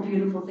wonderful,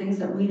 beautiful things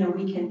that we know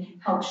we can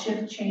help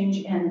shift,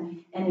 change,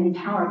 and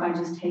empower by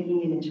just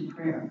taking it into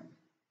prayer.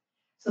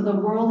 So the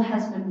world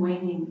has been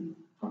waiting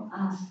for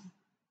us,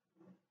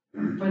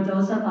 for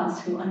those of us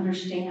who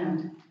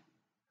understand,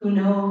 who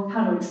know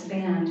how to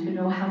expand, who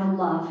know how to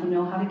love, who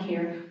know how to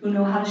care, who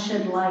know how to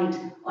shed light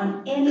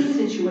on any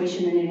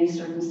situation and any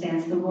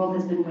circumstance. The world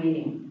has been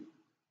waiting.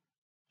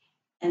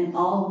 And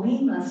all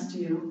we must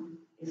do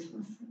is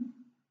listen.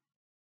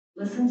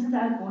 Listen to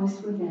that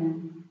voice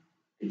within,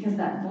 because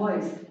that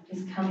voice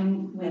is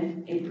coming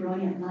with a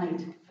brilliant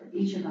light for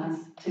each of us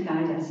to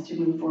guide us to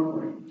move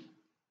forward.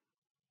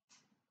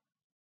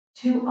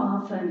 Too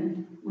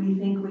often, we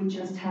think we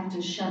just have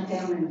to shut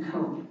down and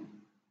cope.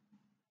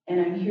 And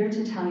I'm here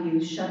to tell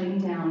you, shutting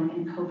down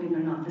and coping are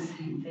not the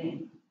same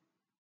thing.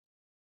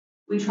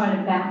 We try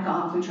to back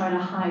off, we try to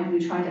hide,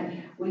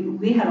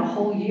 we had a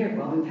whole year,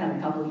 well, we've had a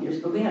couple of years,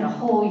 but we had a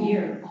whole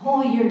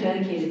year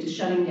dedicated to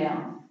shutting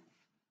down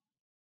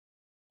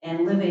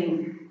and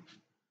living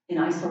in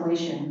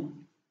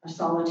isolation or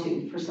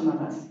solitude for some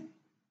of us.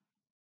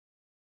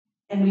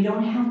 And we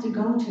don't have to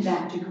go to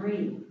that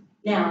degree.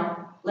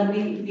 Now, let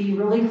me be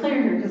really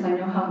clear here, because I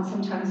know how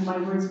sometimes my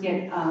words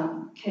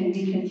can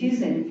be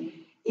confusing.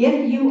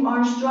 If you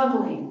are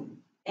struggling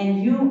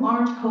and you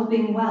aren't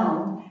coping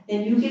well,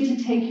 then you get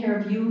to take care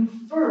of you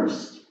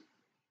first.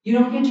 You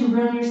don't get to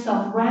run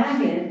yourself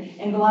ragged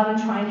and go out and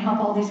try and help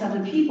all these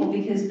other people,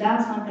 because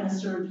that's not going to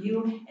serve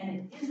you and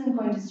it isn't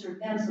going to serve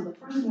them. So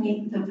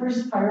the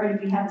first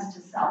priority we have is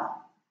to self,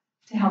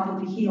 to help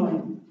with the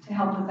healing, to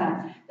help with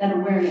that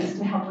awareness,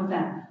 to help with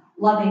that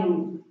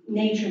loving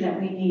nature that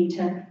we need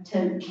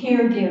to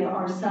care give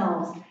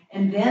ourselves.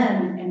 And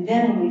then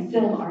when we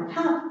fill our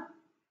cup,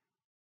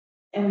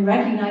 and we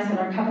recognize that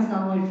our cup is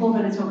not only full,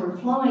 but it's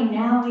overflowing,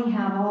 now we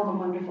have all the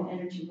wonderful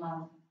energy,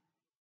 love,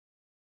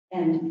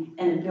 and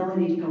an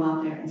ability to go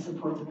out there and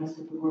support the rest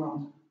of the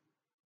world.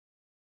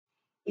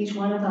 Each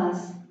one of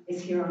us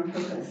is here on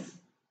purpose.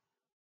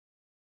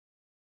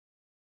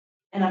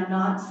 And I'm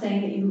not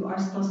saying that you are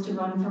supposed to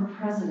run for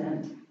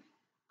president.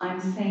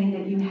 I'm saying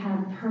that you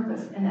have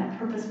purpose, and that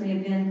purpose may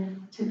have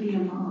been to be a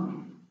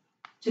mom,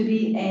 to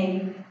be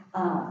a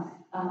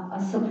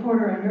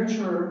supporter, a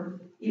nurturer,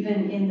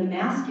 even in the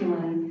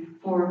masculine,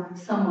 for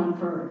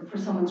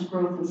someone's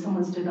growth and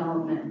someone's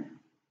development.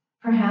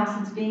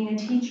 Perhaps it's being a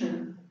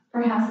teacher.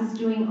 Perhaps it's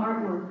doing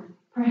artwork.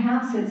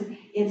 Perhaps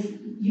it's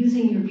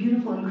using your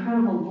beautiful,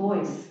 incredible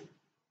voice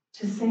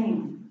to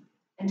sing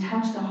and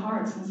touch the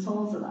hearts and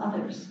souls of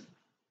others.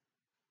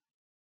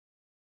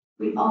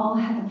 We all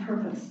have a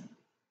purpose.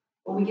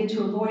 What we get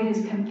to avoid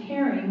is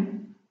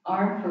comparing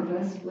our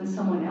purpose with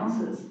someone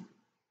else's,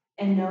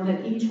 and know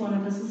that each one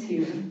of us is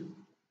here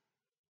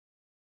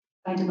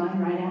by divine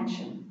right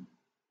action.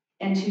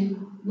 And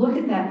to look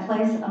at that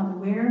place of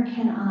where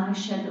can I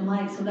shed the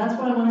light. So that's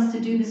what I want us to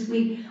do this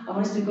week. I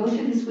want us to go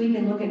through this week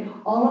and look at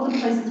all of the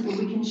places where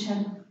we can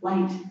shed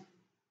light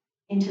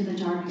into the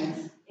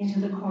darkness,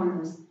 into the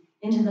corners,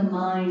 into the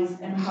minds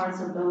and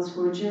hearts of those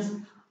who are just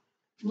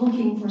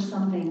looking for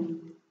something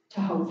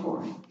to hope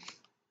for.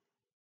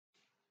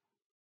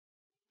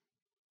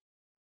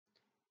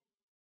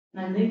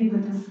 And I leave you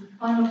with this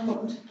final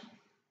quote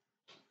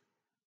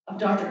of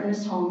Dr.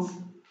 Ernest Holmes.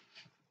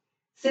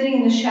 Sitting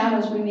in the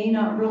shadows, we may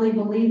not really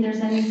believe there's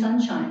any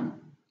sunshine,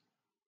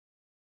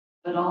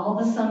 but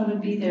the sun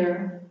would be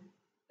there,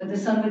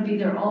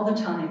 all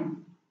the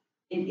time.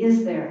 It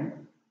is there,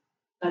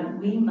 but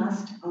we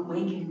must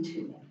awaken to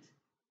it.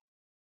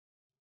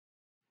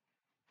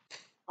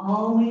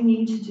 All we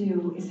need to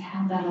do is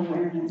have that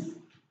awareness.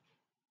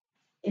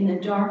 In the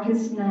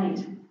darkest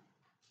night,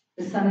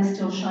 the sun is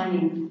still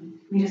shining.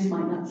 We just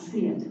might not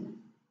see it.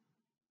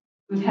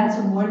 We've had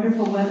some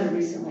wonderful weather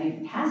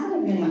recently. Hasn't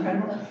it been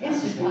incredible?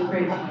 It's just been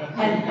great.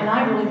 And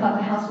I really thought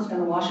the house was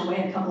going to wash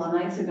away a couple of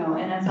nights ago.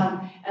 And as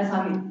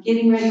I'm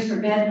getting ready for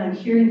bed and I'm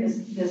hearing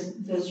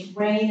this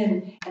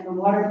rain and the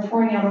water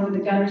pouring out over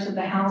the gutters of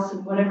the house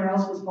and whatever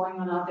else was going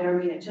on out there,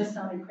 I mean, it just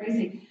sounded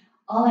crazy.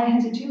 All I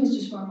had to do was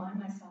just remind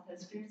myself that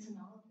Spirit's in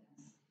all of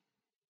this.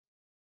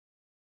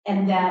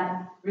 And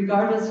that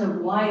regardless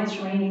of why it's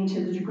raining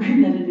to the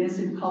degree that it is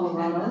in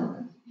Colorado,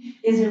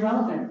 is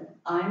irrelevant.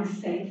 I'm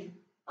safe.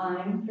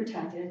 I'm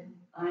protected.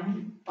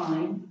 I'm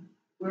fine.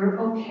 We're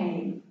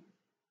okay.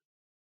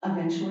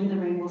 Eventually the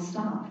rain will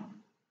stop.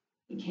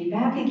 It came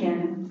back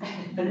again,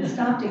 but it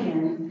stopped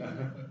again.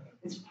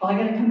 It's probably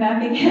going to come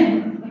back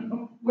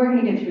again. We're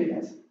going to get through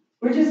this.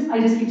 I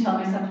just keep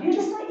telling myself, you're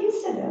just not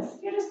used to this.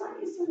 You're just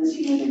not used to this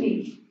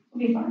humidity.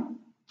 We'll be fine.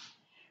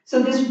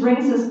 So this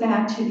brings us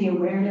back to the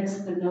awareness,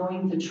 the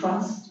knowing, the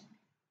trust,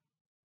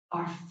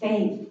 our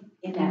faith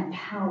in that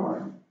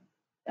power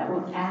that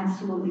will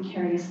absolutely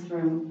carry us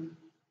through.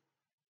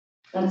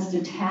 Let us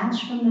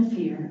detach from the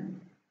fear,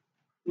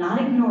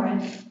 not ignore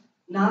it,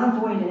 not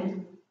avoid it,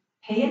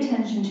 pay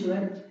attention to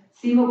it,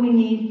 see what we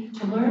need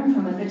to learn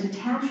from it, but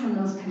detach from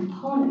those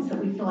components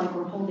that we feel like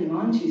we're holding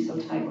on to so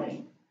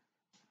tightly.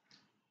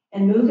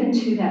 And move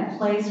into that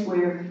place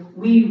where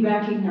we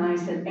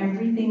recognize that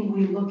everything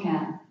we look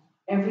at,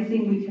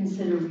 everything we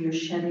consider, we are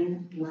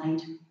shedding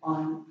light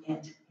on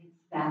it. It's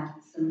that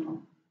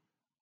simple.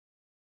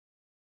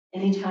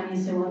 Anytime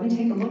you say, well, let me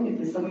take a look at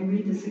this, let me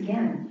read this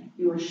again,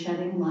 you are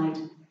shedding light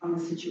on the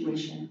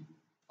situation,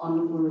 on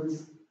the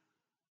words,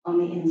 on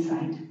the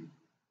insight.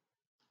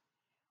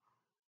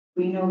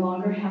 We no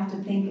longer have to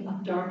think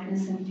of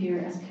darkness and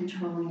fear as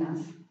controlling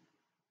us.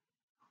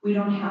 We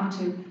don't have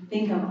to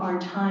think of our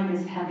time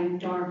as having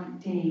dark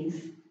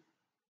days.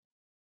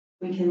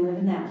 We can live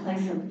in that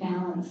place of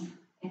balance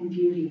and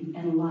beauty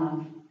and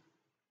love.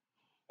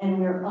 And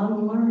we're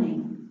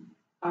unlearning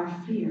our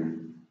fear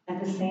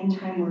at the same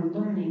time we're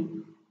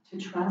learning to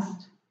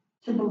trust,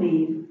 to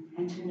believe,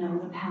 and to know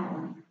the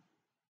power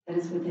that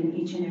is within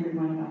each and every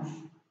one of us.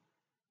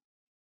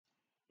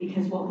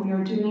 Because what we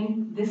are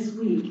doing this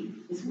week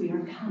is we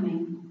are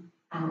coming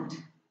out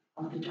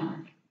of the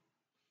dark.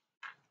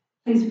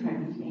 Please pray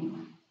with me.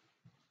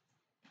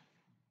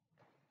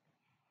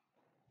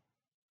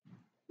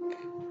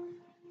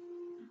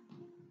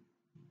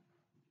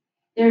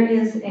 There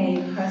is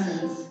a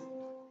presence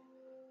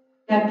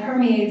that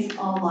permeates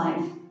all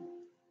life.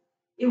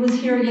 It was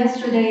here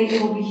yesterday,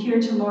 it will be here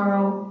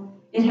tomorrow.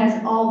 It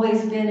has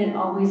always been, it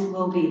always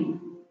will be.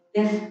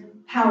 This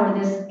power,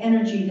 this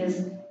energy,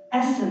 this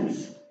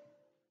essence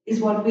is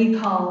what we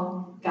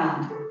call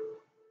God,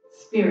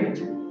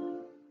 Spirit,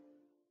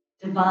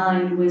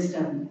 divine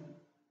wisdom.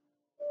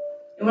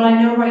 And what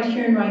I know right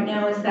here and right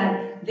now is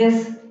that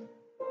this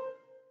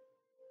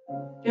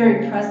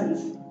very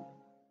presence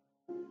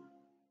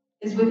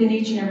is within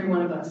each and every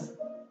one of us.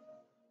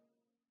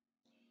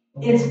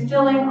 It's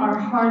filling our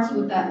hearts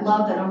with that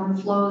love that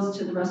overflows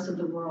to the rest of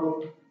the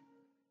world.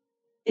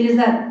 It is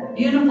that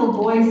beautiful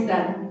voice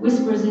that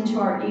whispers into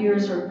our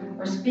ears or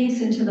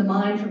speaks into the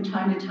mind from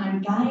time to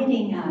time,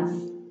 guiding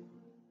us,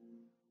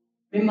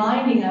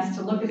 reminding us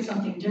to look at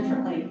something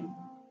differently,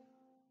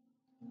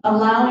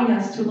 allowing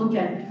us to look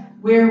at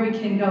where we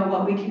can go,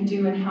 what we can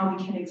do, and how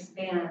we can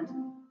expand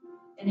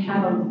and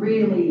have a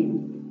really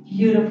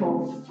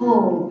beautiful,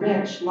 full,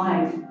 rich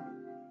life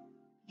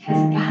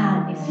because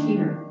God is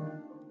here.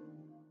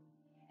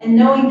 And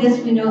knowing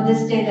this, we know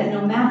this day that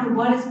no matter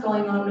what is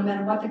going on, no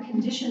matter what the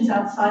conditions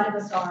outside of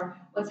us are,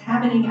 what's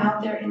happening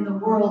out there in the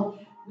world,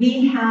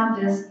 we have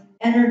this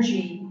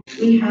energy,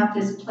 we have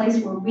this place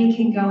where we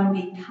can go and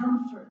be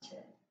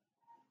comforted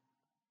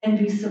and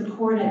be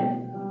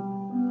supported.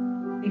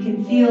 We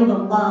can feel the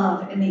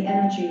love and the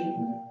energy.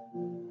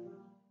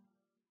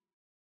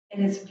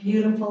 And it's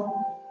beautiful,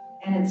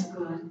 and it's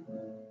good,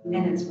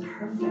 and it's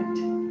perfect.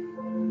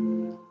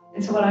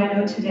 And so what I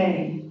know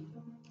today,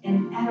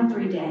 and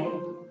every day,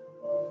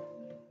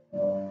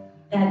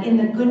 that in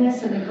the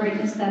goodness and the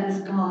greatness that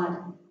is God,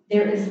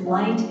 there is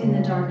light in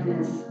the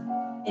darkness.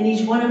 And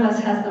each one of us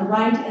has the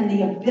right and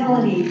the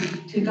ability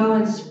to go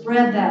and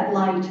spread that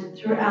light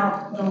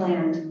throughout the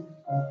land.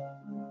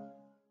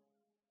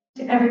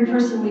 To every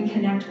person we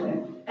connect with,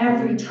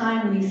 every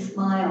time we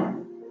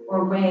smile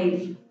or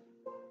wave.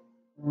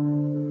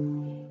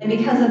 And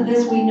because of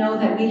this, we know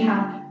that we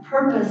have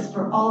purpose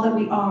for all that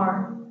we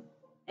are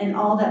and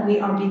all that we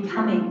are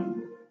becoming.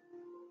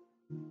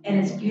 And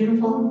it's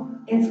beautiful,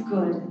 it's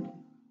good,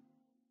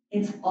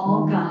 it's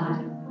all God,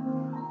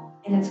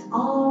 and it's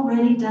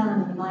already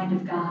done in the mind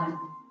of God,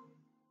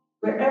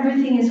 where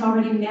everything is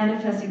already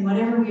manifesting,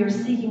 whatever we are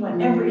seeking,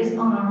 whatever is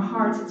on our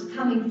hearts, it's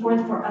coming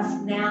forth for us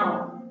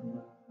now.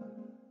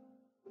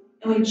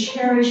 And we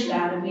cherish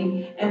that,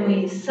 and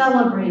we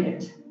celebrate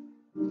it,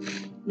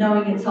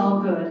 knowing it's all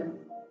good.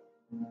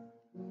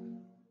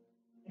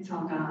 It's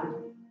all God.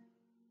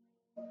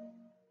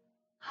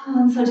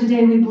 And so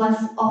today we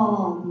bless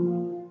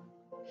all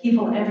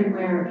people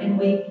everywhere, and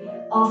we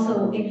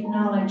also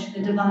acknowledge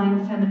the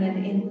divine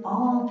feminine in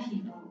all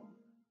people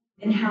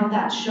and how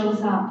that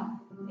shows up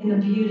in the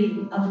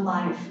beauty of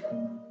life.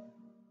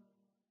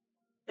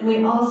 And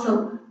we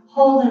also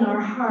hold in our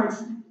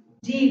hearts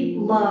deep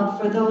love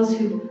for those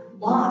who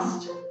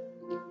lost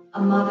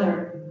a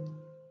mother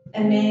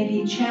and may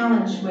be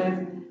challenged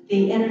with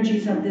the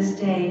energies of this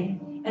day,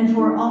 and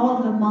for all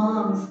of the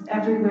moms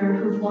everywhere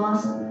who've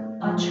lost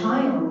a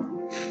child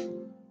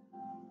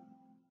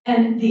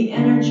and the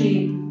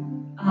energy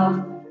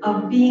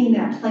of being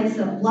that place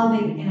of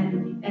loving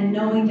and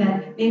knowing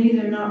that maybe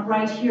they're not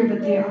right here,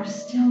 but they are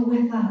still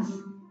with us.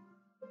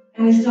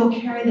 And we still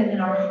carry them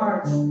in our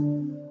hearts.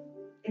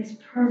 It's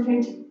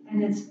perfect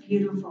and it's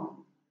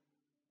beautiful.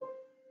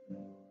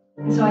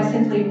 And so I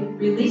simply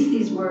release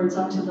these words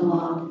onto the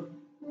log.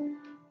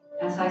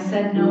 As I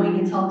said, knowing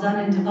it's all done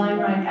in divine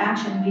right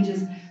action, we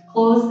just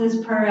close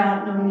this prayer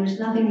out, knowing there's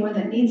nothing more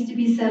that needs to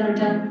be said or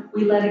done.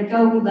 We let it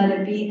go, we let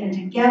it be, and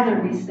together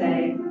we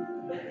say,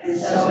 and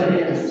so it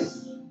is.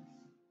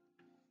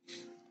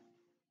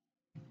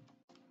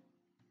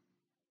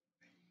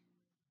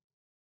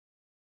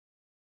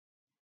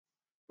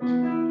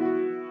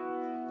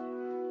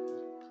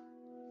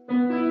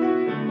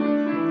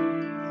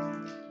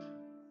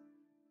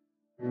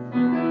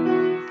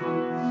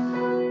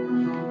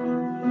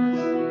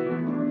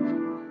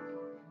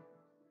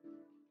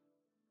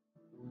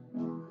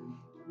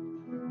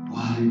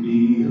 Why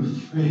be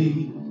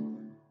afraid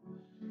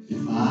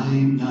if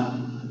I'm not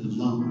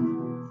alone?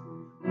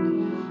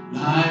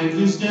 Life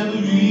is never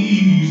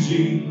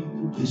easy,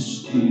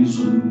 this is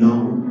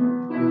unknown.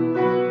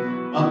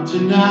 Up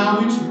to now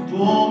it's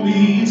for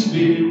me, it's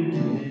been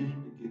hand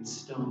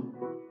against stone.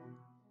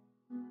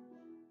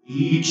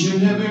 Each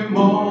and every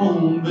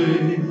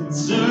moment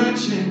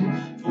searching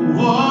for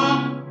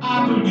what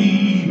I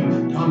believe.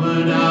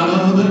 Coming out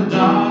of the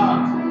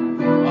dark,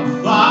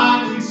 I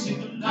finally see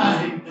the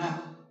light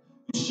now,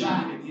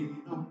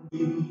 shining on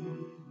me.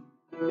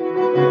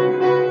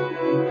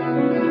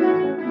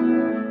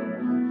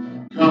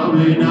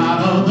 Coming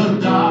out of the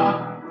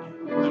dark,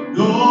 I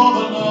know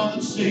the love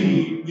that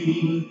saved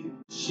me,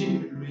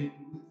 sharing with me.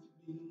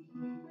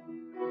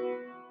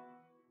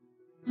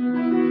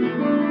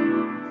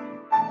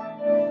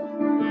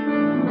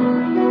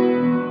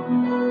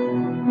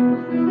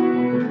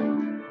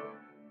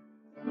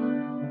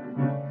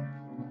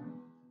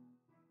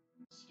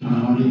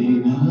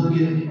 Starting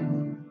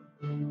again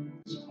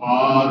is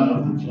part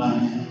of the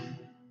plan.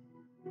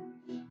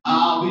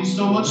 I'll be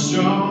so much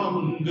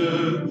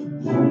stronger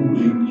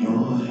holding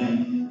your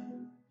hand.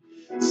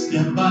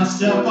 Step by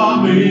step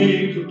I'll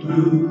make it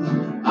through.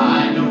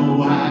 I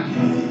know I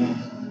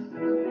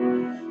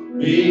can.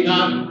 May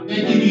not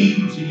make it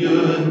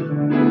easier.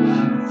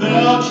 I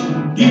felt you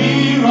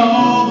near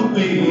all the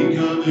way.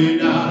 Coming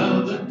out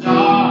of the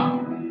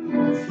dark, I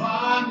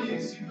finally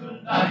see the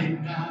light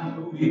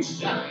now. It's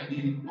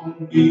shining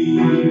on me.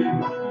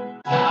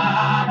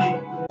 Shining,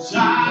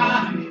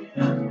 shining.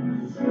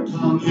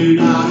 Coming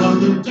out of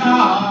the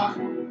dark, I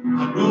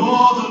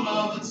know the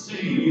love that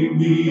saved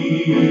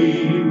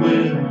me.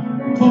 When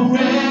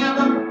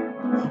forever,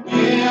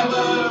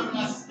 ever, I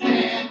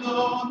stand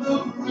on the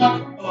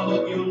rock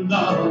of your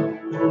love.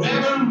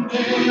 Forever and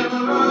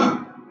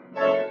ever,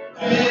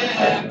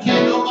 yeah,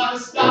 can't nobody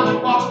stop me,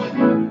 watch me.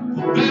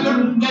 Forever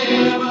and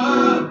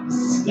ever,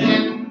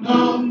 stand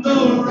on the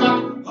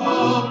rock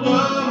of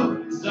love.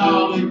 It's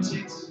all it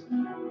takes.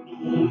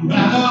 No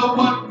matter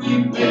what we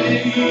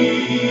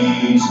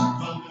face,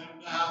 coming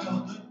out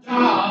of the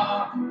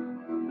dark, I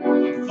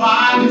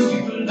finally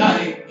see the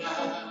light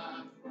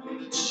now.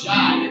 And it's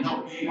shining on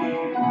me,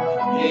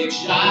 yeah, it's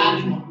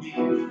shining on me,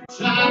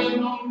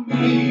 shining on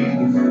me.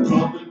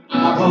 Coming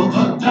out of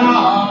the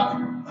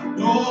dark, I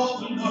know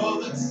the love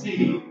that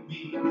saved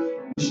me.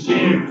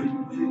 Share it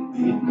with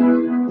me,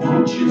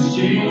 won't you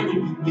share it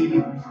with me?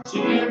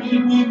 Share it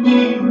with me.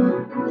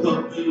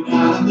 Coming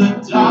out of the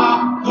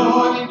dark,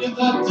 going into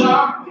the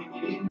dark,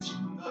 into the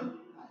light.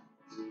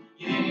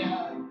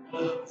 Yeah,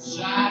 love is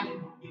shining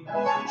on me,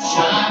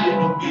 shining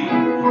on me,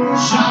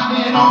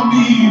 shining on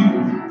me.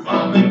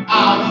 Coming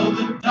out of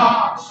the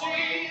dark,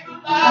 see the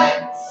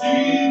light,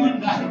 see the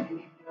light.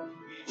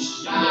 It's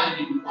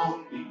shining on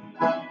me,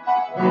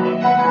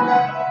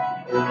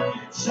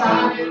 it's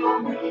shining on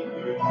me.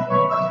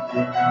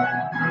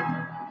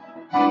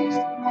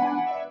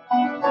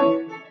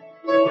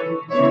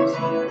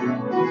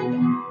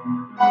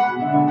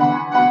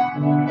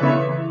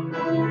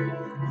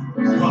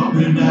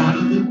 Coming out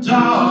of the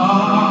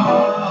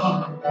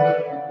dark,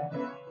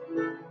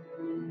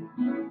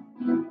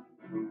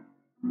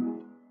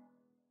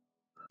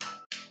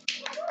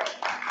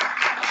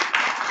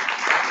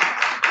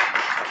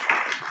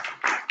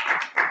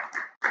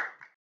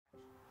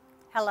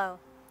 Hello,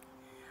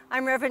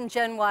 I'm Reverend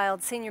Jen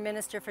Wild, Senior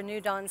Minister for New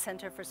Dawn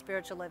Center for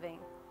Spiritual Living.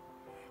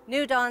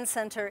 New Dawn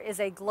Center is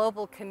a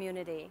global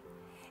community,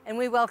 and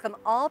we welcome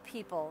all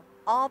people,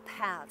 all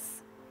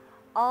paths,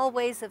 all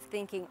ways of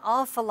thinking,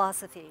 all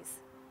philosophies.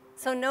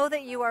 So know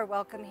that you are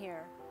welcome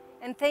here,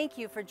 and thank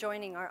you for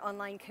joining our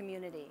online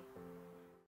community.